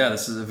 Yeah,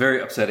 this is a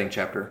very upsetting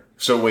chapter.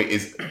 So wait,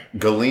 is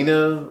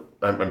Galena,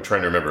 I'm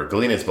trying to remember,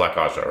 Galena is Black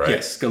Aja, right?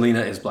 Yes,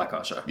 Galena is Black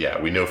Aja.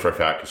 Yeah, we know for a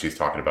fact because she's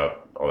talking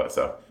about all that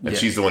stuff. And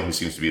she's the one who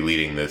seems to be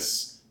leading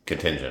this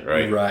contingent,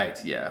 right?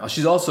 Right, yeah.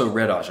 She's also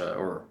Red Aja,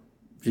 or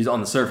she's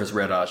on the surface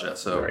Red Aja,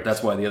 so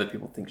that's why the other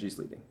people think she's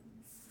leading.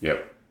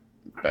 Yep.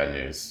 Bad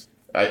news.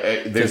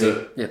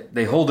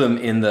 They hold him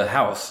in the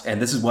house,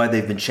 and this is why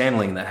they've been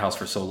channeling in that house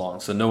for so long,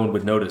 so no one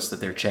would notice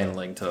that they're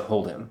channeling to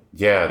hold him.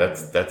 Yeah,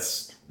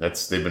 that's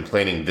they've been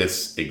planning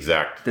this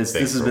exact thing.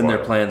 This has been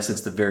their plan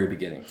since the very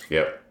beginning.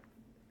 Yep.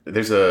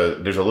 There's a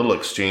little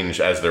exchange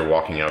as they're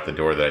walking out the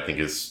door that I think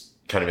is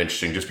kind of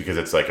interesting, just because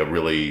it's like a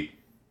really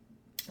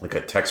like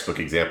a textbook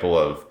example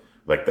of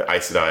like the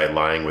Aes Sedai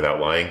lying without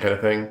lying kind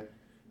of thing.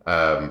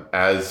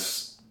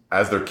 As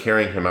they're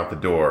carrying him out the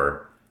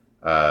door,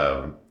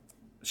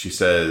 she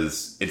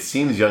says, "It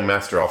seems young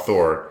Master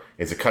Althor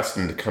is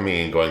accustomed to coming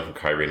and going from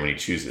Cairhien when he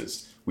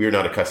chooses. We are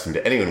not accustomed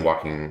to anyone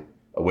walking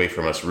away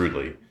from us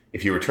rudely.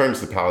 If he returns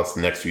to the palace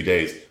the next few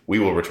days, we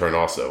will return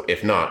also.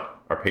 If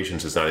not, our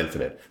patience is not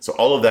infinite." So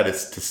all of that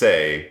is to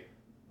say,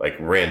 like,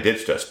 Rand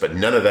ditched us, but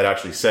none of that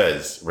actually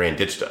says Rand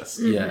ditched us.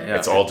 Yeah.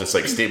 It's all just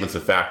like statements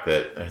of fact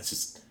that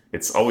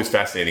it's always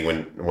fascinating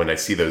when I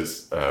see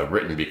those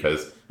written,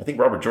 because I think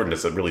Robert Jordan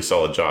does a really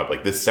solid job.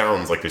 Like, this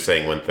sounds like they're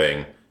saying one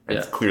thing, and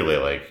it's clearly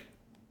like,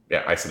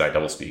 Aes Sedai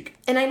doublespeak.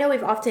 And I know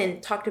we've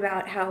often talked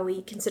about how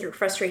we consider it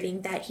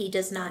frustrating that he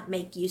does not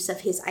make use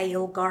of his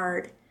Aiel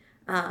guard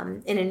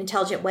in an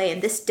intelligent way,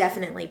 and this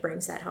definitely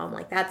brings that home.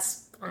 Like,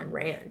 that's on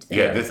Rand.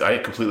 Yeah, I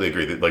completely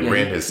agree that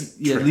Rand has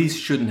he at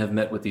least shouldn't have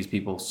met with these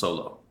people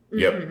solo.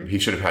 Yep, he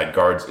should have had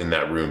guards in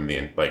that room.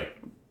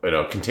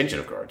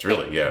 Contingent of guards,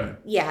 really. Yeah,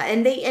 yeah,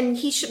 and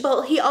he should.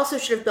 Well, he also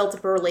should have built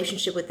up a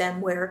relationship with them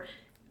where,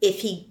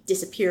 if he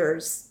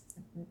disappears,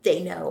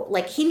 they know.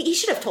 Like, he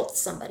should have told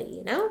somebody,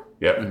 you know.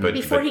 Yeah, but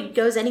before he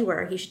goes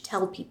anywhere, he should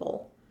tell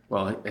people.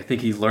 Well, I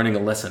think he's learning a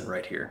lesson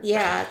right here.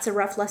 Yeah, it's a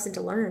rough lesson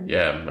to learn.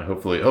 Yeah,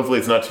 hopefully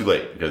it's not too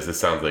late, because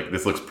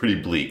this looks pretty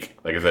bleak.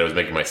 Like I said, it was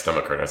making my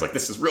stomach hurt. I was like,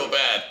 this is real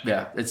bad.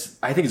 Yeah,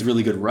 I think it's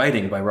really good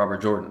writing by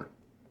Robert Jordan.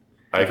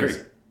 I agree.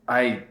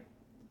 I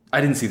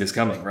didn't see this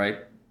coming, right?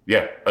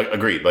 Yeah,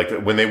 agreed. Like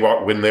when they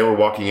were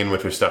walking in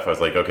with their stuff, I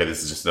was like, okay,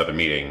 this is just another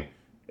meeting.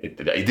 It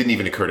didn't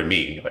even occur to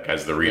me, like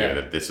as the reader,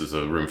 that this is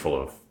a room full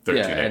of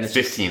 15 Aes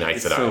Sedai.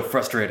 It's so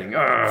frustrating.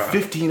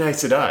 15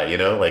 Aes Sedai, you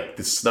know, like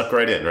this snuck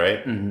right in,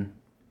 right? Mm-hmm.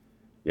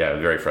 Yeah, it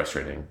was very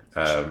frustrating.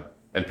 And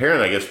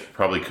Perrin, I guess,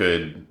 probably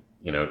could,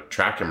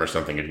 track him or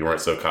something if you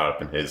weren't so caught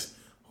up in his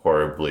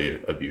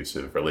horribly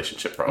abusive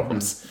relationship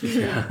problems.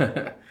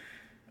 Yeah.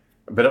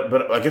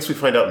 But I guess we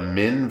find out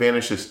Min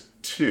vanishes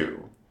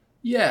too.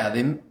 Yeah,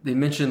 they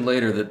mentioned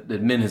later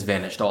that Min has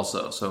vanished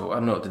also. So I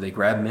don't know. Did they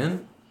grab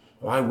Min?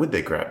 Why would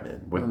they grab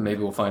Min? Well,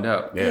 maybe we'll find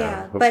out.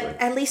 Yeah, but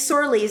at least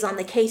Sorley is on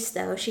the case,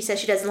 though. She says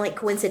she doesn't like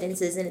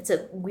coincidences, and it's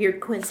a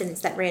weird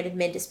coincidence that Rand and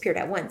Min disappeared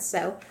at once.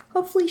 So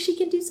hopefully she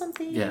can do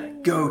something. Yeah,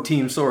 go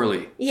Team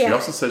Sorley. Yeah. She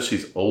also says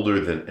she's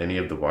older than any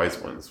of the wise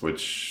ones,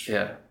 which...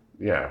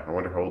 Yeah, I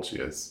wonder how old she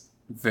is.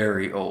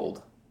 Very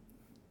old.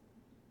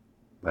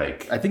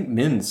 Like, I think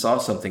Min saw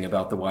something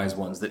about the wise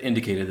ones that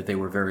indicated that they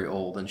were very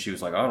old, and she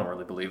was like, I don't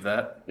really believe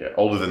that. Yeah,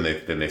 older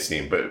than they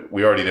seem. But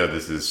we already know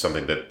this is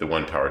something that the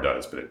One Tower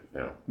does, but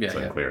it's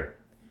unclear.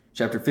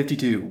 Chapter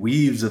 52,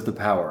 Weaves of the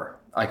Power,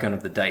 Icon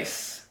of the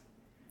Dice.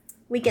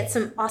 We get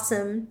some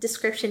awesome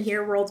description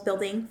here, world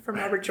building from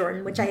Robert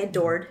Jordan, which I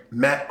adored.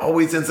 Matt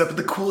always ends up at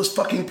the coolest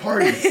fucking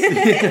parties.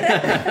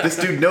 This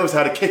dude knows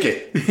how to kick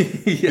it.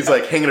 He's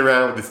like hanging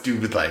around with this dude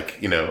with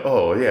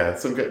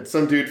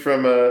some dude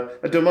from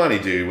a Domani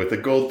dude with a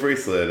gold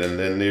bracelet, and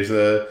then there's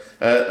a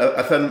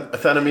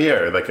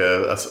Thanamir, like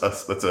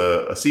that's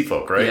a sea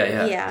folk, right?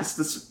 Yeah. Just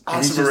this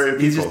awesome array of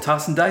people. He's just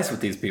tossing dice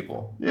with these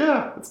people.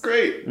 Yeah, it's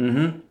great.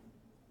 Mm-hmm.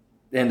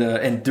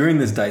 And during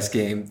this dice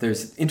game,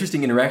 there's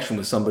interesting interaction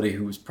with somebody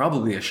who's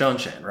probably a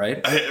Shanshan,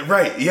 right?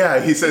 Right,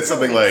 yeah. He said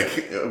something like,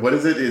 what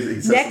is it?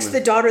 He said next, the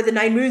daughter of the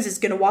Nine Moons is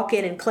going to walk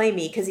in and claim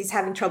me because he's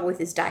having trouble with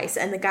his dice.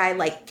 And the guy,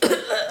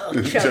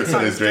 chokes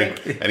on his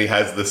drink. And he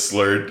has the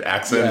slurred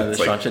accent. Yeah,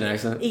 the Shanshan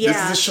accent.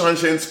 Yeah. This is a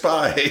Shanshan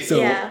spy.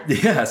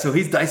 So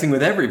he's dicing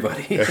with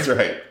everybody. That's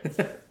right.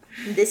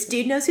 This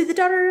dude knows who the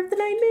daughter of the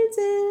Nine Moons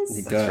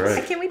is. He does.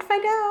 Right. I can't wait to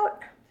find out.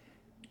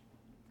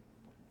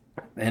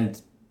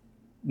 And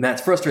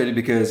Matt's frustrated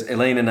because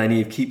Elaine and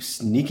Nynaeve keep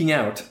sneaking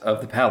out of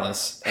the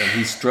palace, and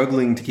he's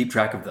struggling to keep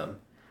track of them.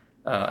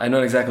 I'm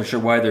not exactly sure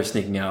why they're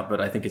sneaking out,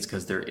 but I think it's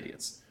because they're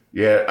idiots.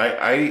 Yeah,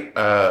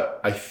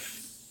 I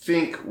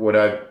think what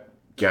I've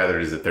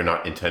gathered is that they're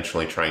not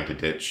intentionally trying to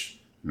ditch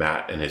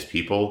Matt and his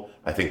people.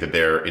 I think that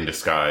they're in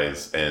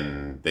disguise,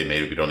 and they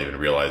maybe don't even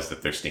realize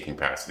that they're sneaking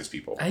past his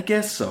people. I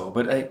guess so,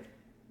 but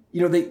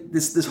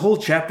this whole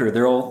chapter,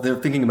 they're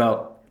thinking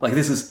about, like,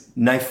 this is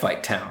knife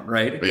fight town,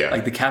 right? Yeah.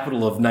 Like the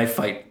capital of knife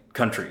fight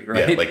country,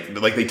 right? Yeah,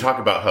 like they talk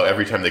about how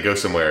every time they go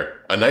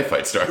somewhere, a knife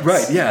fight starts.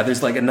 Right, yeah,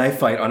 there's like a knife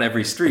fight on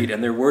every street,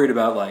 and they're worried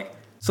about, like,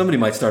 somebody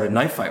might start a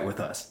knife fight with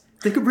us.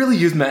 They could really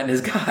use Matt and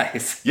his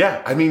guys.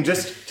 Yeah, I mean,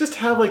 just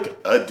have, like,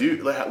 a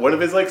dude, like, one of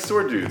his, like,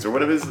 sword dudes, or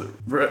one of his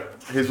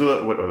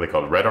what are they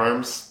called, red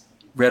arms?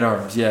 Red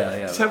arms, yeah.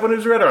 Just have one of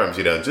his red arms,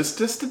 just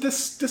to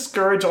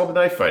discourage all the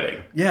knife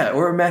fighting. Yeah,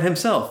 or Matt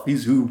himself.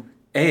 He's who,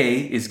 A,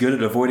 is good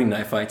at avoiding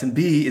knife fights, and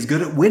B, is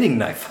good at winning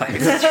knife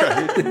fights. That's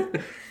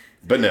right.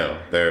 But no,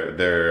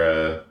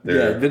 they're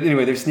yeah, but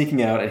anyway, they're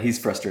sneaking out, and he's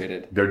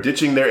frustrated. They're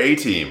ditching their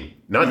A-team.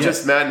 Not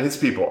just Matt and his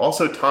people.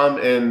 Also Tom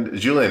and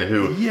Julien,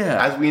 who,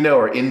 as we know,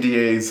 are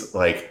NDA's,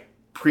 like,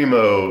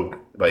 primo,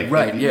 like...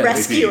 Right, yeah.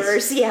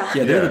 Rescuers, yeah.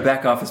 Yeah, they're the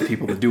back office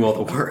people that do all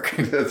the work.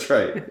 That's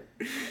right.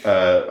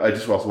 I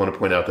just also want to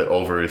point out that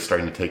Oliver is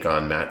starting to take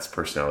on Matt's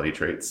personality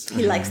traits.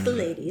 He likes the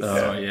ladies.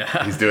 Oh,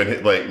 yeah. He's doing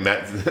it, like,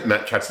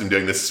 Matt catches him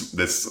doing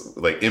this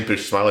like,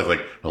 impish smile. He's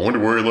like, I wonder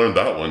where he learned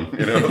that one,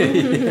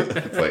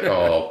 It's like,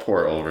 oh,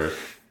 poor Oliver.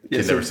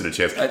 Kid never stood a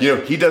chance.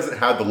 He doesn't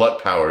have the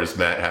luck powers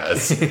Matt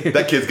has.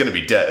 That kid's going to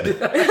be dead.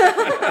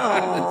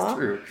 That's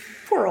true.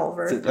 Poor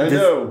Oliver. I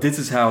know. This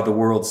is how the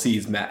world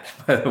sees Matt,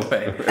 by the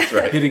way. That's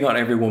right. Hitting on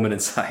every woman in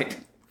sight.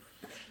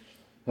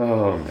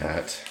 Oh,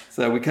 Matt.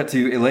 So we cut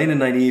to Elaine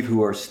and Nynaeve,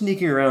 who are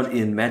sneaking around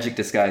in magic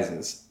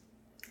disguises.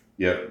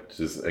 Yep. Which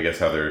is, I guess,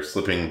 how they're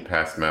slipping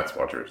past Matt's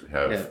watchers. They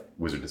have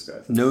wizard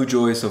disguise. No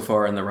joy so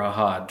far in the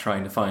Rahad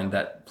trying to find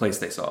that place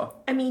they saw.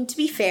 I mean, to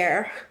be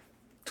fair...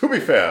 To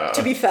be fair.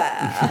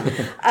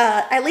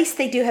 At least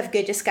they do have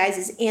good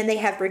disguises, and they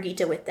have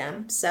Brigitte with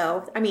them.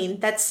 So, I mean,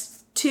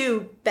 that's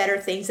two better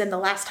things than the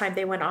last time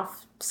they went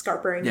off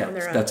scarpering on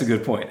their own. That's a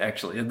good point,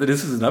 actually.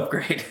 This is an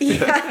upgrade.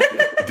 Yeah.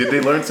 Did they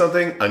learn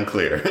something?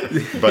 Unclear.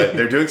 But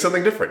they're doing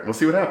something different. We'll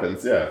see what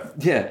happens, yeah.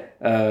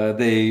 Yeah.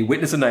 They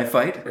witness a knife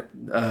fight.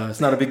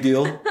 It's not a big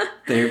deal.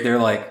 They're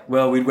like,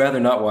 well, we'd rather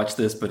not watch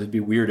this, but it'd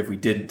be weird if we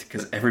didn't,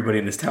 because everybody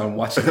in this town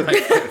watches the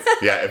knife fight.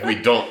 Yeah, if we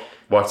don't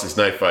watch this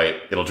knife fight,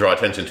 it'll draw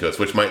attention to us,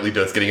 which might lead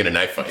to us getting in a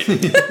knife fight.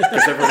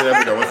 Because everyone in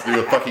Everett wants to do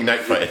a fucking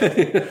knife fight.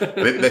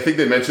 They think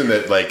they mentioned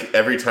that, like,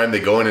 every time they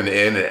go in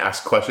and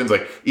ask questions,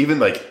 like, even,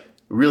 like,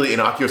 really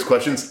innocuous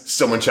questions,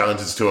 someone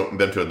challenges them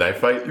to a knife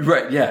fight.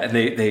 Right, yeah, and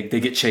they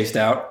get chased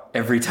out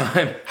every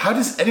time. How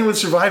does anyone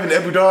survive in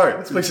Abu Dhar?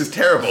 This place is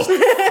terrible.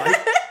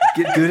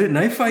 Get good at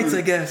knife fights,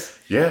 I guess.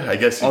 Yeah, I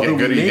guess you get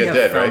good or you get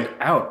dead, right?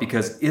 Out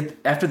because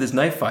after this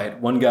knife fight,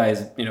 one guy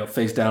is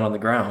face down on the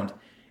ground,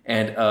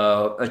 and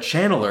a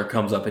channeler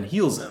comes up and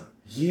heals him.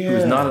 Yeah,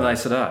 who's not an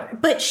Aes Sedai.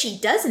 But she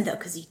doesn't though,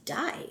 because he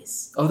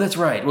dies. Oh, that's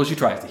right. Well, she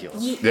tries to heal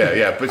him.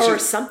 Yeah,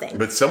 but something.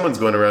 But someone's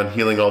going around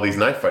healing all these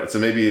knife fights, so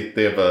maybe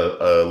they have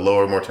a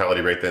lower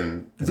mortality rate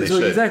than they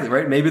should. Exactly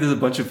right. Maybe there's a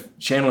bunch of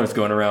channelers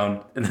going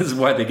around, and this is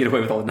why they get away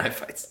with all the knife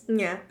fights.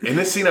 Yeah. In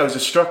this scene, I was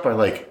just struck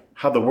by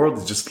how the world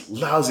is just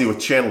lousy with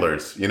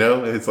channelers.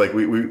 It's like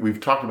we've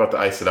talked about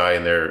the Aes Sedai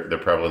and their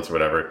prevalence or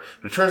whatever,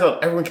 but it turns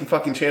out everyone can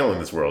fucking channel in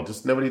this world.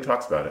 Just nobody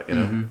talks about it.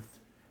 Mm-hmm.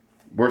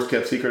 Worst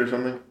kept secret or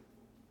something.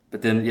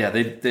 But then,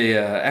 they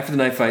after the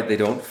knife fight, they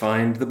don't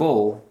find the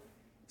bowl.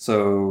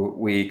 So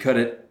we cut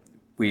it.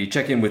 We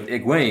check in with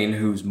Egwene,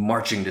 who's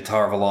marching to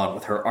Tar Valon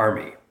with her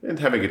army. And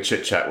having a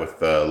chit-chat with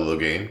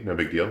Logain. No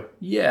big deal.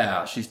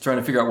 Yeah, she's trying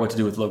to figure out what to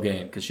do with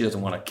Logain, because she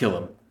doesn't want to kill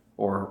him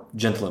or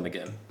gentle him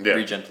again. Yeah.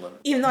 Re-gentle him.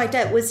 Even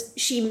though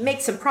she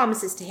makes some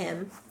promises to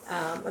him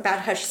about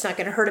how she's not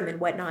going to hurt him and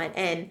whatnot.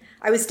 And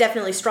I was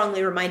definitely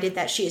strongly reminded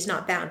that she is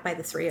not bound by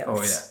the three oaths.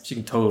 Oh, yeah. She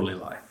can totally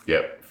lie.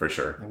 Yep, for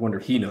sure. I wonder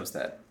if he knows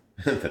that.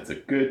 That's a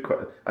good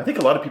question. I think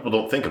a lot of people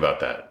don't think about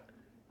that.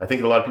 I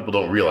think a lot of people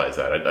don't realize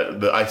that.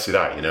 The Aes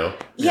Sedai,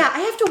 Yeah, I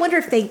have to wonder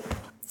if they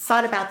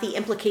thought about the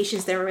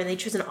implications there when they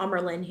chose an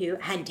Amerlin who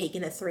hadn't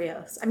taken the three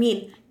oaths. I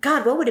mean,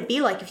 God, what would it be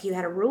like if you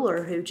had a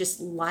ruler who just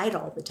lied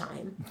all the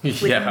time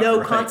with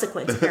no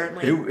consequence,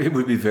 apparently? It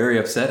would be very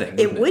upsetting.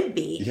 It would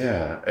be.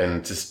 Yeah,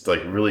 and just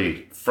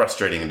really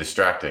frustrating and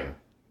distracting.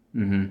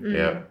 Mm-hmm.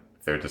 Yeah,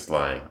 they're just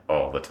lying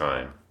all the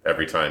time.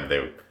 Every time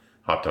they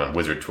hopped on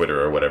Wizard Twitter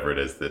or whatever it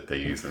is that they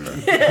use in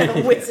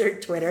the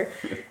Wizard Twitter.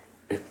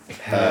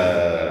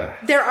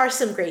 There are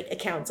some great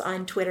accounts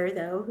on Twitter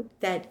though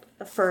that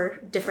for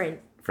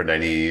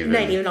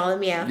Nynaeve and all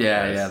of them. Yeah.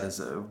 Yeah. There's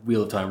a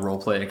Wheel of Time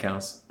roleplay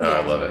accounts. Oh,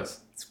 I love it.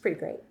 It's pretty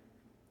great.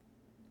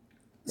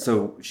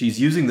 So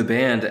she's using the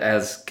band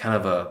as kind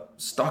of a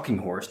stalking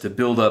horse to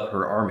build up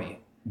her army.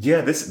 Yeah.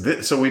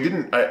 This so we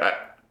didn't.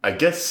 I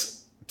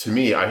guess to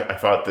me, I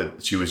thought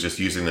that she was just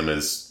using them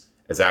as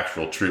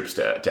actual troops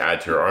to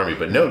add to her army,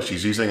 but no,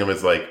 she's using them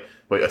as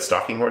a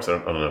stalking horse. I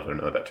don't know if I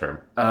know that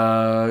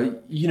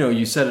term.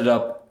 You set it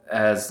up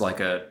as like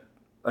a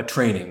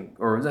training,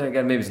 or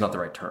again, maybe it's not the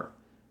right term.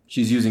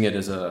 she's using it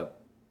as a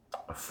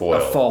foil. a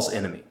false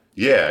enemy.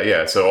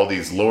 Yeah. So all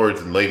these lords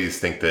and ladies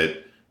think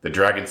that the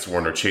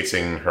Dragonsworn are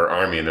chasing her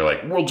army, and they're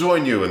like, "We'll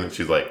join you." And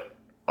she's like,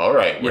 "All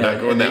right, we're not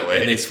going that way."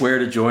 And they swear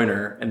to join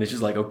her, and it's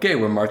just like, "Okay,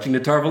 we're marching to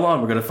Tarvalon.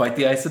 We're going to fight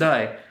the Aes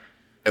Sedai."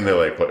 And they're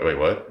like, "Wait,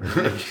 what?"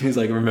 She's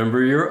like,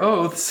 "Remember your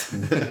oaths."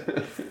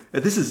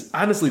 This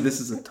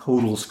is a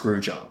total screw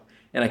job,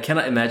 and I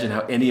cannot imagine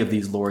how any of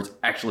these lords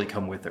actually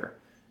come with her.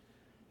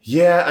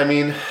 Yeah, I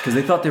mean, because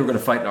they thought they were going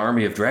to fight an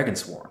army of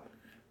Dragonsworn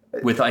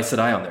with Aes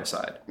Sedai on their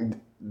side.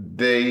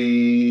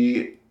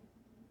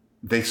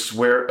 They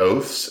swear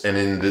oaths, and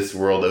in this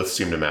world, oaths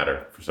seem to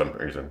matter for some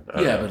reason.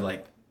 But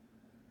like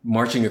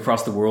marching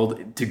across the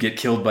world to get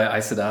killed by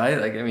Aes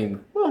Sedai, like, I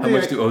mean, how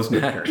much do oaths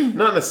matter?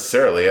 Not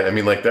necessarily. I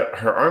mean, like,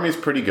 her army's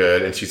pretty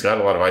good, and she's got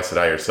a lot of Aes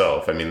Sedai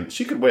herself. I mean,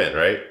 she could win,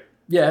 right?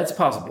 Yeah, it's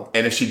possible.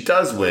 And if she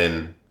does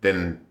win,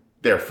 then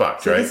they're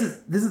fucked, right?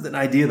 This is an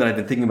idea that I've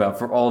been thinking about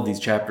for all of these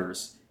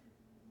chapters.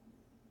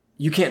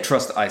 You can't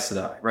trust Aes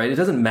Sedai, right? It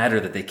doesn't matter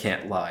that they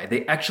can't lie.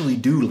 They actually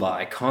do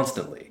lie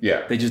constantly.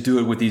 Yeah. They just do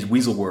it with these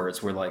weasel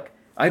words where, like,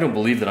 I don't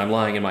believe that I'm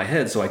lying in my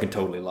head, so I can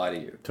totally lie to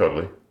you.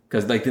 Totally.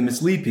 Because, like, they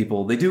mislead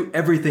people. They do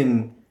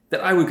everything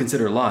that I would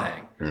consider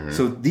lying. Mm-hmm.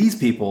 So these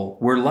people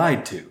were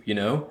lied to, you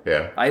know?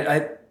 Yeah.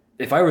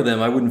 If I were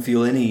them, I wouldn't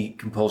feel any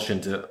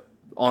compulsion to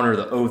honor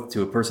the oath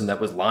to a person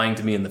that was lying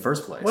to me in the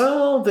first place.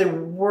 Well, they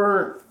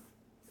weren't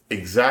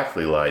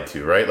exactly lied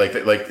to, right?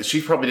 Like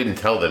she probably didn't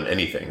tell them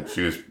anything.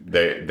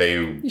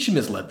 She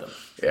misled them.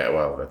 Yeah,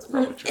 well, that's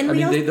probably true. And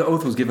the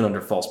oath was given under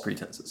false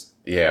pretenses.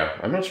 Yeah,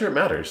 I'm not sure it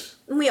matters.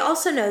 We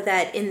also know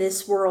that in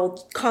this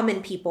world,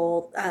 common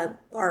people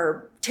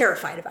are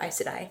terrified of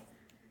Aes Sedai.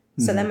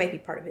 So that might be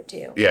part of it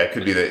too. Yeah, it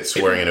could be that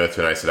swearing an oath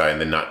to an Aes Sedai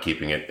and then not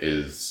keeping it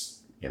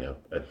is, you know,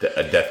 a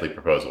deathly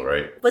proposal,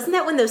 right? Wasn't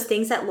that one of those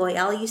things that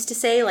Loyal used to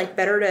say, like,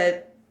 better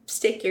to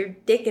stick your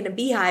dick in a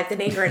beehive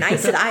than anger an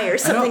Aes Sedai or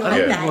something like that? I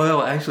don't think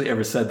Loyal actually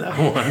ever said that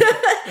one.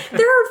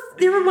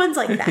 There were ones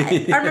like that.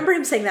 Yeah. I remember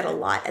him saying that a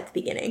lot at the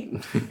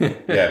beginning.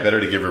 Yeah, better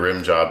to give a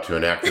rim job to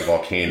an active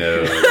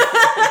volcano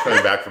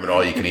coming back from an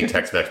all-you-can-eat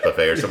Tex-Mex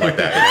buffet or something like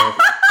that,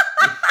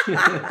 you know?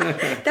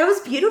 That was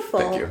beautiful.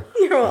 Thank you.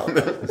 You're welcome.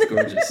 It's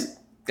gorgeous.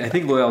 I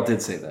think Loyal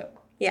did say that.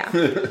 Yeah.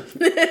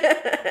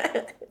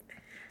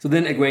 So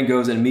then Egwene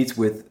goes and meets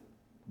with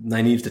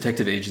Nynaeve's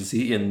detective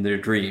agency in their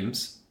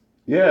dreams.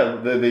 Yeah,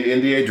 the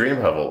NDA Dream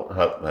Huddle.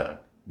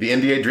 The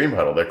NDA Dream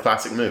Huddle, their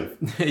classic move.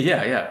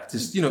 Yeah.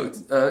 Just,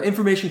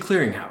 information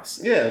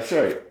clearinghouse. Yeah, that's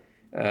right.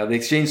 They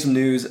exchanged some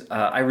news.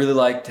 I really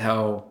liked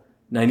how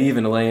Nynaeve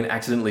and Elaine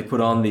accidentally put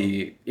on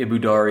the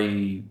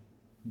Ibudari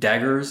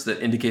daggers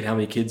that indicate how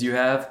many kids you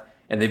have,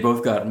 and they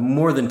both got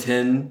more than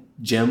 10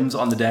 gems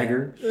on the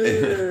dagger.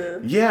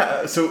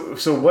 Yeah, so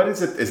what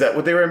is it? Is that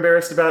what they were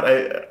embarrassed about?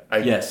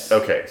 Yes.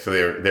 Okay, so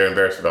they're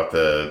embarrassed about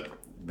the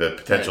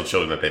potential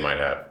children that they might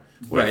have.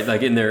 Right,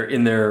 like in their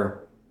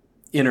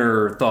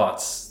inner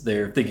thoughts,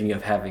 they're planning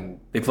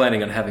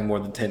on having more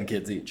than 10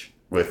 kids each.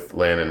 With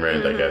Lan and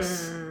Rand, I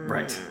guess.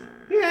 Right.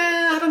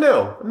 Yeah, I don't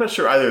know. I'm not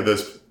sure either of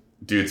those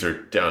dudes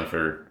are down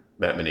for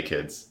that many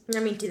kids. I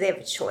mean, do they have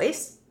a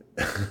choice?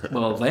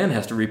 Well, Lan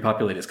has to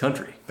repopulate his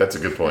country. That's a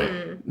good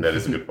point. That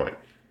is a good point.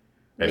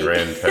 And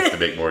Rand has to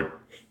make more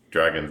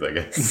dragons, I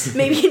guess.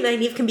 Maybe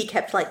Nynaeve can be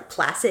kept, like,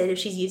 placid if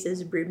she's used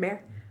as a broodmare.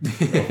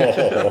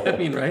 I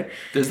mean, right?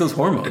 There's those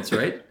hormones,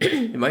 right?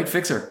 It might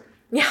fix her.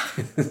 Yeah.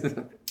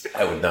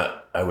 I would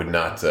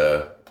not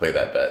play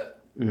that bet.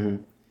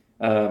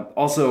 Mm-hmm.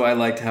 Also, I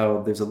liked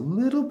how there's a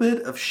little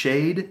bit of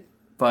shade,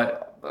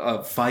 but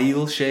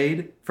Fail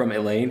shade from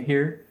Elaine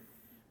here,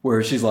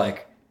 where she's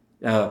like,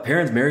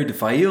 Perrin's married to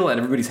Fail, and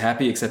everybody's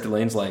happy except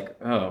Elaine's like,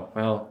 oh,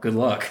 well, good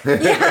luck.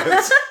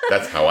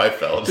 That's how I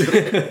felt.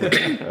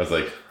 I was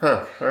like,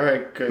 huh, all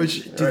right, good.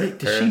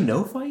 Does she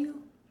know Fail?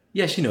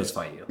 Yeah, she knows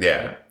Fail.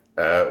 Yeah.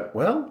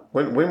 Well,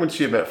 when would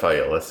she have met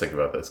Fail? Let's think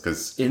about this,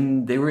 because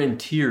they were in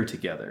Tyr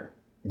together.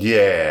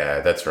 Yeah,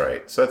 that's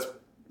right. So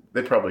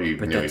they probably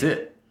but knew. That's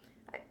it.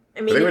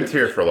 I mean, they were in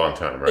Tyr for a long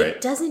time, right?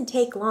 It doesn't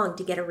take long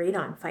to get a read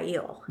on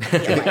Fail.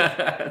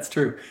 That's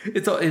true.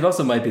 It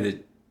also might be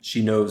that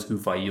she knows who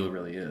Fail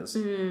really is.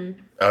 Mm.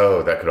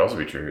 Oh, that could also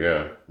be true,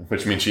 yeah.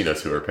 Which means she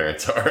knows who her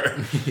parents are.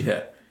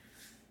 Yeah.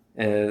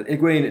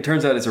 Egwene, it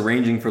turns out, is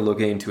arranging for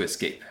Logain to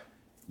escape.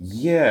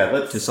 Yeah,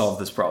 to solve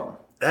this problem.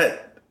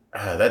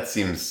 That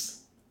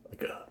seems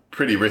like a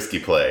pretty risky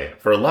play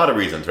for a lot of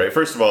reasons, right?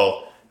 First of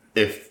all,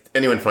 if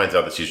anyone finds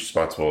out that she's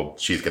responsible,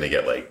 she's going to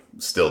get, like,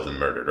 stilled and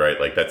murdered, right?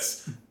 Like,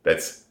 that's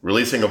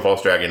releasing a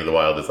false dragon into the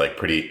wild is, like,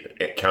 pretty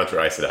counter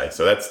Aes Sedai.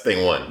 So that's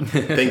thing one.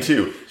 Thing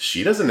two,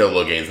 she doesn't know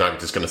Logain's not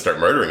just going to start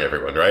murdering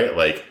everyone, right?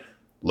 Like,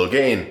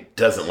 Logain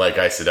doesn't like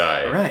Aes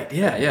Sedai. Right,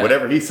 yeah.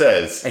 Whatever he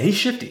says. And he's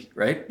shifty,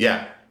 right?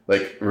 Yeah.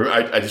 Like,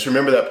 I just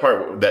remember that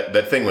part,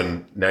 that thing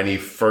when Nynaeve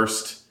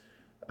first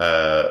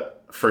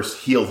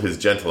healed his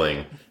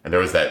gentling, and there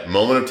was that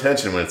moment of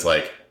tension when it's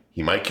like,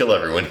 he might kill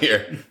everyone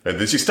here. And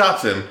then she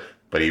stops him,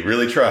 but he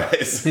really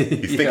tries.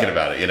 He's thinking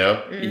about it, you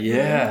know?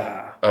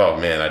 Yeah. Oh,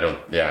 man,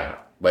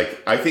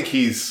 Like, I think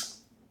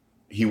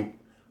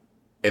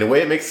in a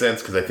way, it makes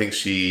sense because I think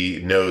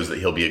she knows that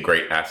he'll be a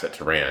great asset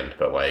to Rand.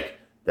 But like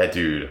that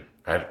dude,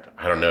 I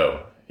don't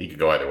know. He could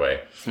go either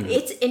way.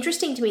 It's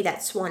interesting to me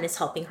that Swan is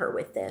helping her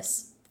with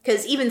this.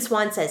 Because even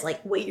Swan says,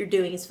 like, what you're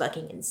doing is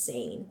fucking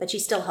insane. But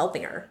she's still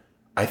helping her.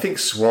 I think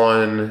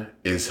Swan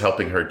is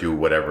helping her do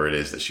whatever it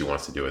is that she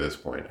wants to do at this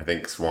point. I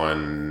think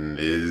Swan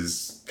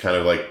is kind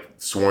of like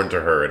sworn to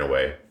her in a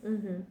way.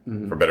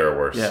 Mm-hmm. For better or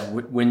worse. Yeah,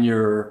 when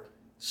you're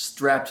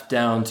strapped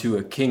down to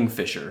a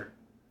kingfisher,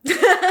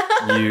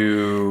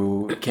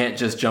 you can't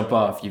just jump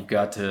off. You've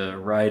got to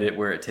ride it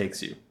where it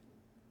takes you.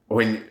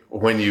 When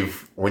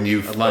you've A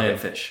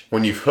lionfish.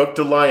 When you've hooked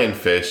a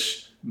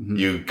lionfish,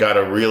 you got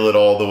to reel it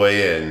all the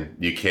way in.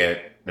 You can't.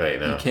 Wait,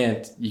 no.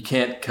 You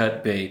can't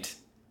cut bait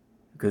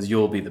because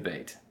you'll be the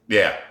bait.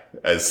 Yeah,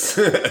 as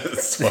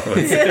Swan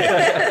would say.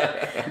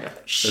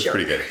 That's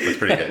pretty good. That's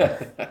pretty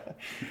good.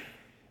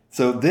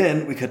 So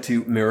then we cut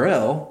to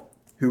Mirelle,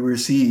 who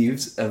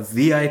receives a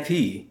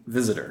VIP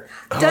visitor.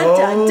 Dun,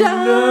 dun,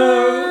 dun.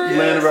 No! Yes.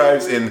 Lan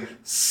arrives in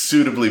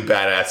suitably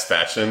badass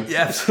fashion.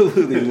 Yeah,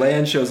 absolutely.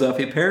 Lan shows up.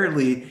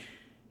 Apparently,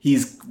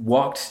 he's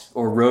walked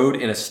or rode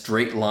in a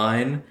straight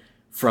line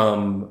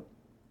from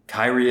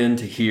Kyrian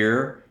to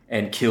here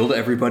and killed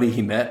everybody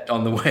he met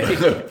on the way.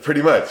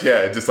 Pretty much,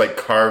 yeah. Just like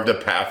carved a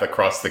path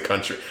across the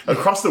country,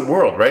 across the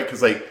world, right?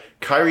 Because like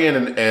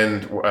Kyrian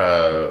and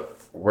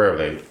where are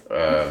they?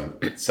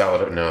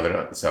 Saladar? No, they're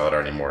not in Saladar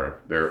anymore.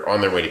 They're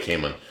on their way to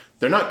Camelin.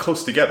 They're not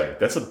close together.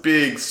 That's a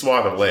big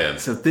swath of land.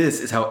 So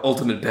this is how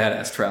Ultimate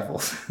Badass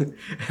travels.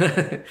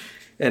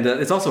 And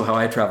it's also how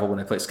I travel when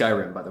I play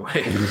Skyrim, by the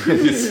way.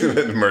 Just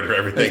murder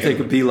everything. I take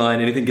a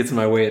beeline. Anything gets in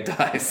my way, it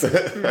dies.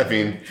 I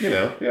mean,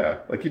 yeah,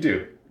 like you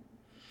do.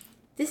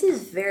 This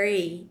is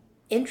very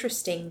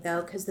interesting,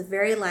 though, because the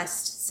very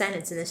last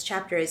sentence in this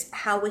chapter is,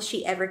 how was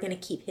she ever going to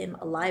keep him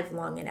alive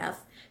long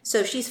enough?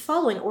 So she's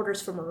following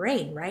orders from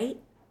Moraine, right?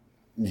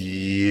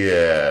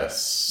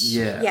 Yes.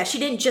 Yeah. Yeah, she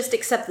didn't just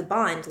accept the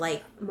bond.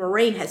 Like,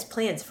 Moraine has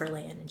plans for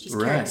Lan, and she's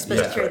supposed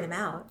to carry them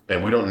out.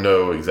 And we don't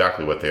know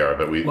exactly what they are,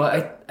 but we...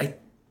 Well,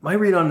 my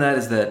read on that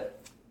is that,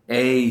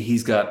 A,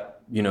 he's got,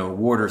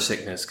 warder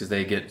sickness because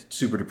they get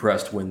super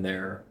depressed when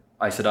their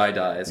Aes Sedai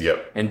dies.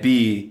 Yep. And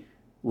B,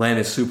 Lan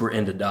is super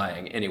into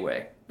dying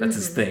anyway. That's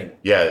his thing.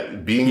 Yeah,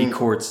 He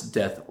courts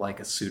death like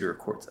a suitor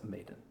courts a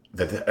maiden.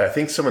 I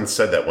think someone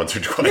said that once or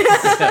twice.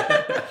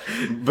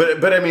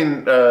 but I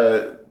mean,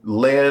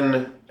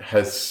 Lan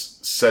has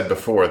said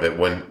before that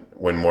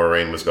when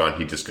Moraine was gone,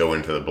 he'd just go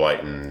into the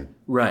Blight and...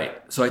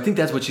 Right. So I think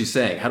that's what she's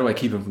saying. How do I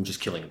keep him from just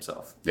killing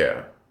himself?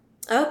 Yeah.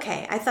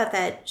 Okay, I thought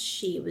that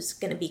she was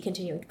going to be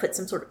continuing to put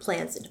some sort of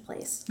plans into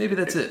place. Maybe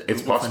that's it.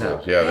 It's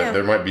possible. Yeah,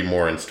 there might be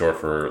more in store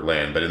for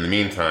Lan, but in the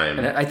meantime...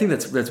 And I think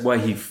that's why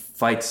he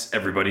fights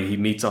everybody he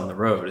meets on the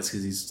road. It's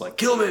because he's like,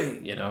 kill me,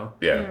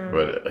 Yeah,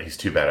 but he's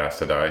too badass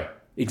to die.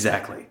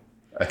 Exactly.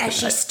 As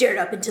she stared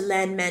up into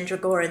Lan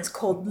Mandragoran's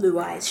cold blue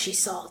eyes, she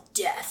saw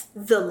death,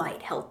 the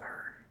light help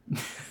her.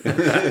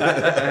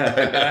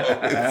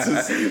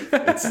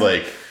 It's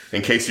like,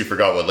 in case you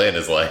forgot what Lan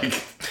is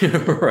like.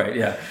 Right,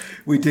 yeah.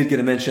 We did get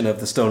a mention of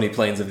the stony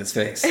plains of his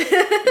face. Hey man,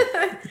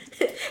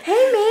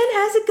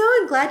 how's it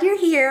going? Glad you're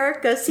here.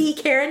 Go see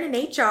Karen in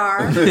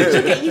HR.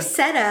 She'll get you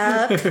set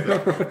up.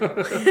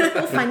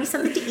 We'll find you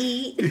something to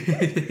eat.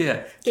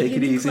 Yeah, take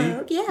it easy.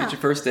 Yeah. Get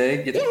your first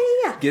day. Get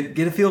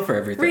a feel for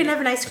everything. We're gonna have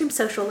an ice cream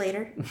social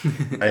later.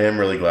 I am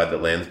really glad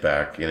that Lan's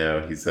back.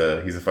 He's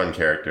a fun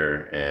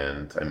character,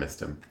 and I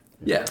missed him.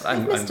 Yeah,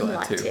 I'm missed him a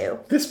glad lot too.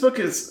 This book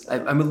is...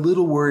 I'm a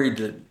little worried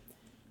that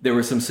there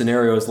were some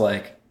scenarios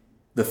like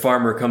the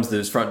farmer comes to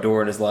his front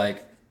door and is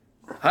like,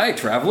 "Hi,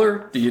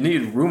 traveler. Do you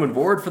need room and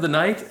board for the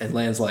night?" And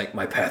Lan's like,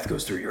 "My path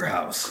goes through your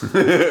house."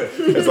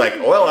 It's like,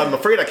 well, I'm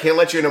afraid I can't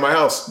let you into my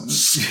house.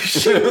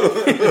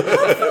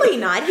 Hopefully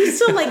not.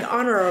 He's still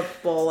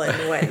honorable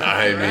and whatnot.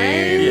 I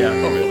mean,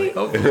 yeah,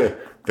 hopefully.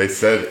 They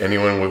said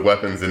anyone with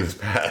weapons in his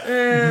path.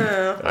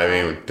 I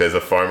mean, does a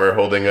farmer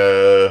holding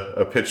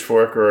a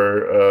pitchfork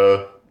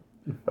or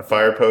a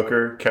fire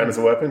poker count as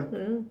a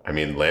weapon? I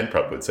mean, Lan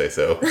probably would say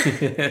so.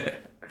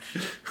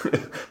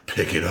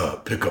 Pick it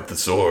up. Pick up the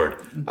sword.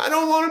 I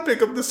don't want to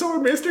pick up the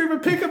sword, mister. If I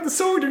pick up the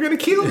sword, you're going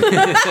to kill me.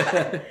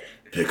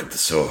 Pick up the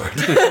sword.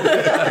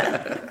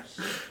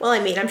 Well, I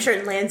mean, I'm sure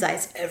in Lan's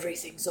eyes,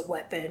 everything's a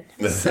weapon.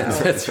 So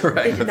That's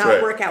right. it did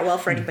not work out well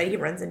for anybody he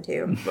runs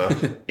into.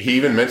 He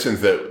even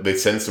mentions that they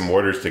send some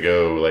warders to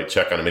go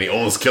check on him, and he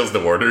almost kills the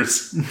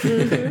warders.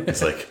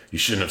 It's like, you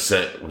shouldn't have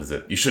sent... What is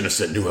it? You shouldn't have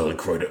sent Newell and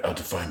Croy out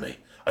to find me.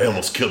 I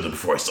almost killed them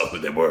before I saw who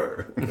they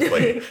were.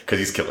 Because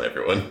he's killing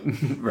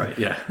everyone. Right,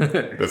 yeah.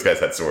 Those guys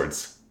had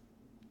swords.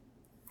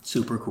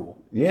 Super cool.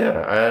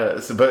 Yeah.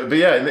 But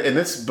yeah, in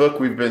this book,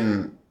 we've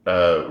been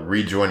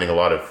rejoining a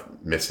lot of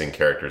missing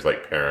characters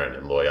like Perrin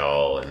and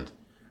Loyal and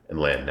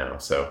Lan now.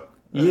 So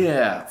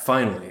yeah,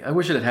 finally. I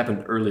wish it had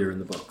happened earlier in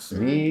the books.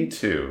 Me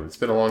too. It's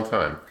been a long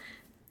time.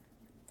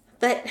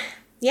 But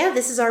yeah,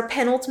 this is our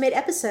penultimate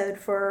episode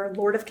for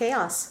Lord of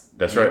Chaos.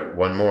 That's right.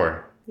 One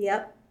more.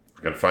 Yep.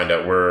 We're going to find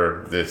out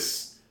where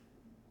this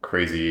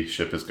crazy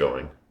ship is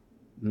going.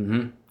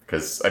 Mm-hmm.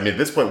 Because, I mean, at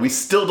this point, we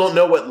still don't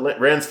know what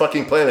Rand's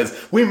fucking plan is.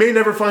 We may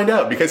never find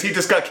out because he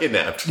just got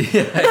kidnapped.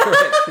 Yeah,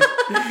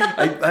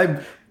 right. I'm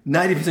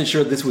 90%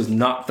 sure this was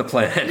not the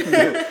plan.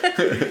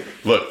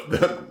 Look,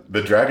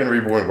 the Dragon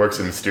Reborn works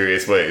in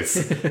mysterious ways.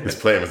 His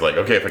plan was like,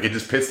 okay, if I could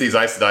just piss these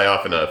Aes Sedai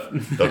off enough,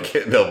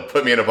 they'll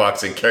put me in a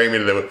box and carry me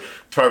to the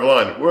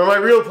Tarvalon, where my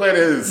real plan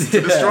is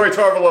to destroy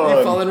Tarvalon.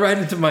 You've fallen right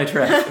into my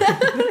trap.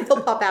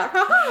 He'll pop out.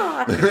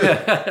 Ha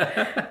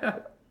ha!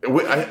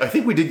 I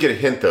think we did get a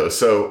hint, though.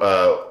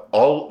 So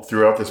all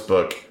throughout this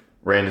book,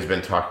 Rand has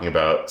been talking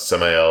about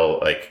Samael,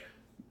 like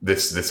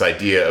this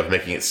idea of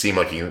making it seem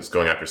like he's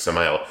going after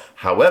Samael.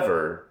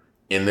 However,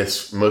 in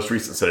this most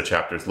recent set of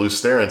chapters,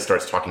 Lews Therin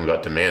starts talking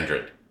about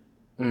Demandred.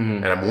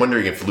 Mm-hmm. And I'm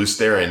wondering if Lews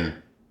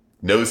Therin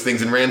knows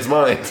things in Rand's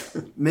mind.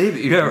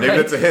 Maybe, yeah, right. Maybe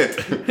that's a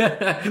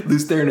hint.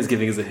 Lews Therin is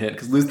giving us a hint,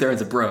 because Lews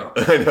Therin's a bro.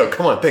 I know.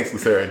 Come on. Thanks,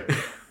 Lews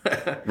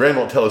Therin. Rand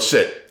won't tell us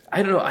shit.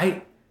 I don't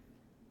know.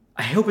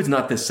 I hope it's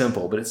not this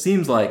simple, but it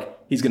seems like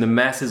he's going to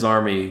mass his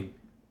army,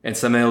 and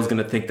Samael's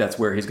going to think that's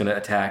where he's going to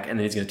attack, and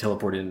then he's going to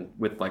teleport in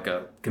with like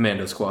a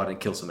commando squad and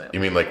kill Samael. You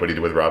mean like what he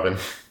did with Robin?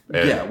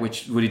 Yeah, what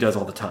he does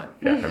all the time.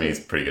 Yeah, I mean, he's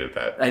pretty good at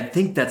that. I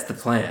think that's the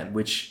plan,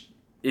 which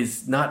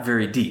is not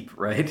very deep,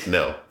 right?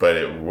 No, but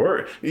it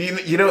works.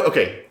 You know,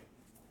 okay.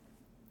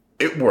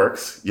 It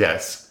works,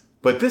 yes.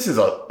 But this is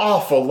an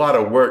awful lot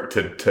of work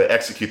to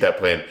execute that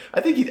plan.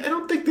 I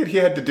don't think that he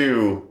had to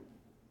do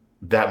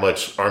that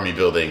much army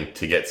building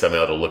to get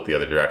Samael to look the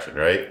other direction,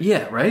 right?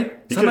 Yeah, right?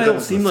 Samael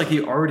seemed like he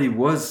already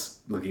was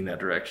looking that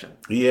direction.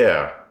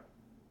 Yeah.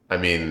 I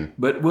mean...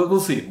 But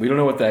we'll see. We don't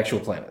know what the actual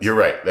plan is. You're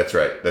right. That's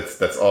right.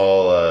 That's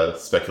all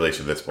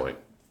speculation at this point.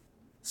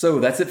 So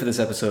that's it for this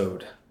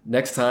episode.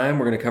 Next time,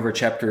 we're going to cover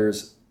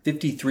chapters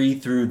 53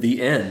 through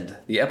the end,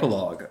 the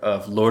epilogue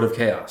of Lord of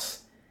Chaos.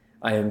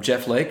 I am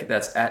Jeff Lake.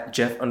 That's at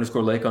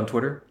Jeff_Lake on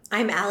Twitter.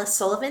 I'm Alice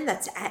Sullivan.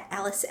 That's at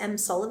Alice M.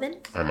 Sullivan.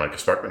 I'm Micah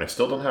Starkman. I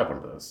still don't have one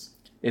of those.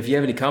 If you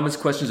have any comments,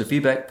 questions, or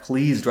feedback,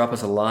 please drop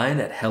us a line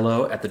at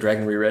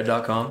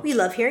hello@thedragonreread.com. We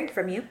love hearing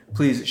from you.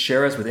 Please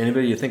share us with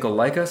anybody you think will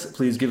like us.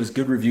 Please give us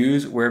good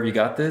reviews wherever you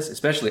got this,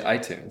 especially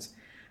iTunes.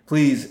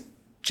 Please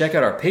check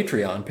out our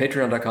Patreon,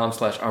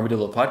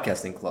 patreon.com/Armadillo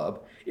Podcasting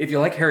Club. If you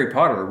like Harry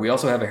Potter, we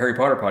also have a Harry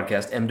Potter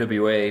podcast,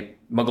 MWA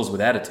Muggles with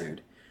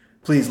Attitude.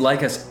 Please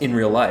like us in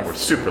real life. We're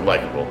super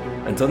likable.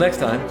 Until next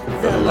time,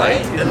 the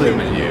light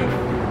illumine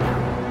you.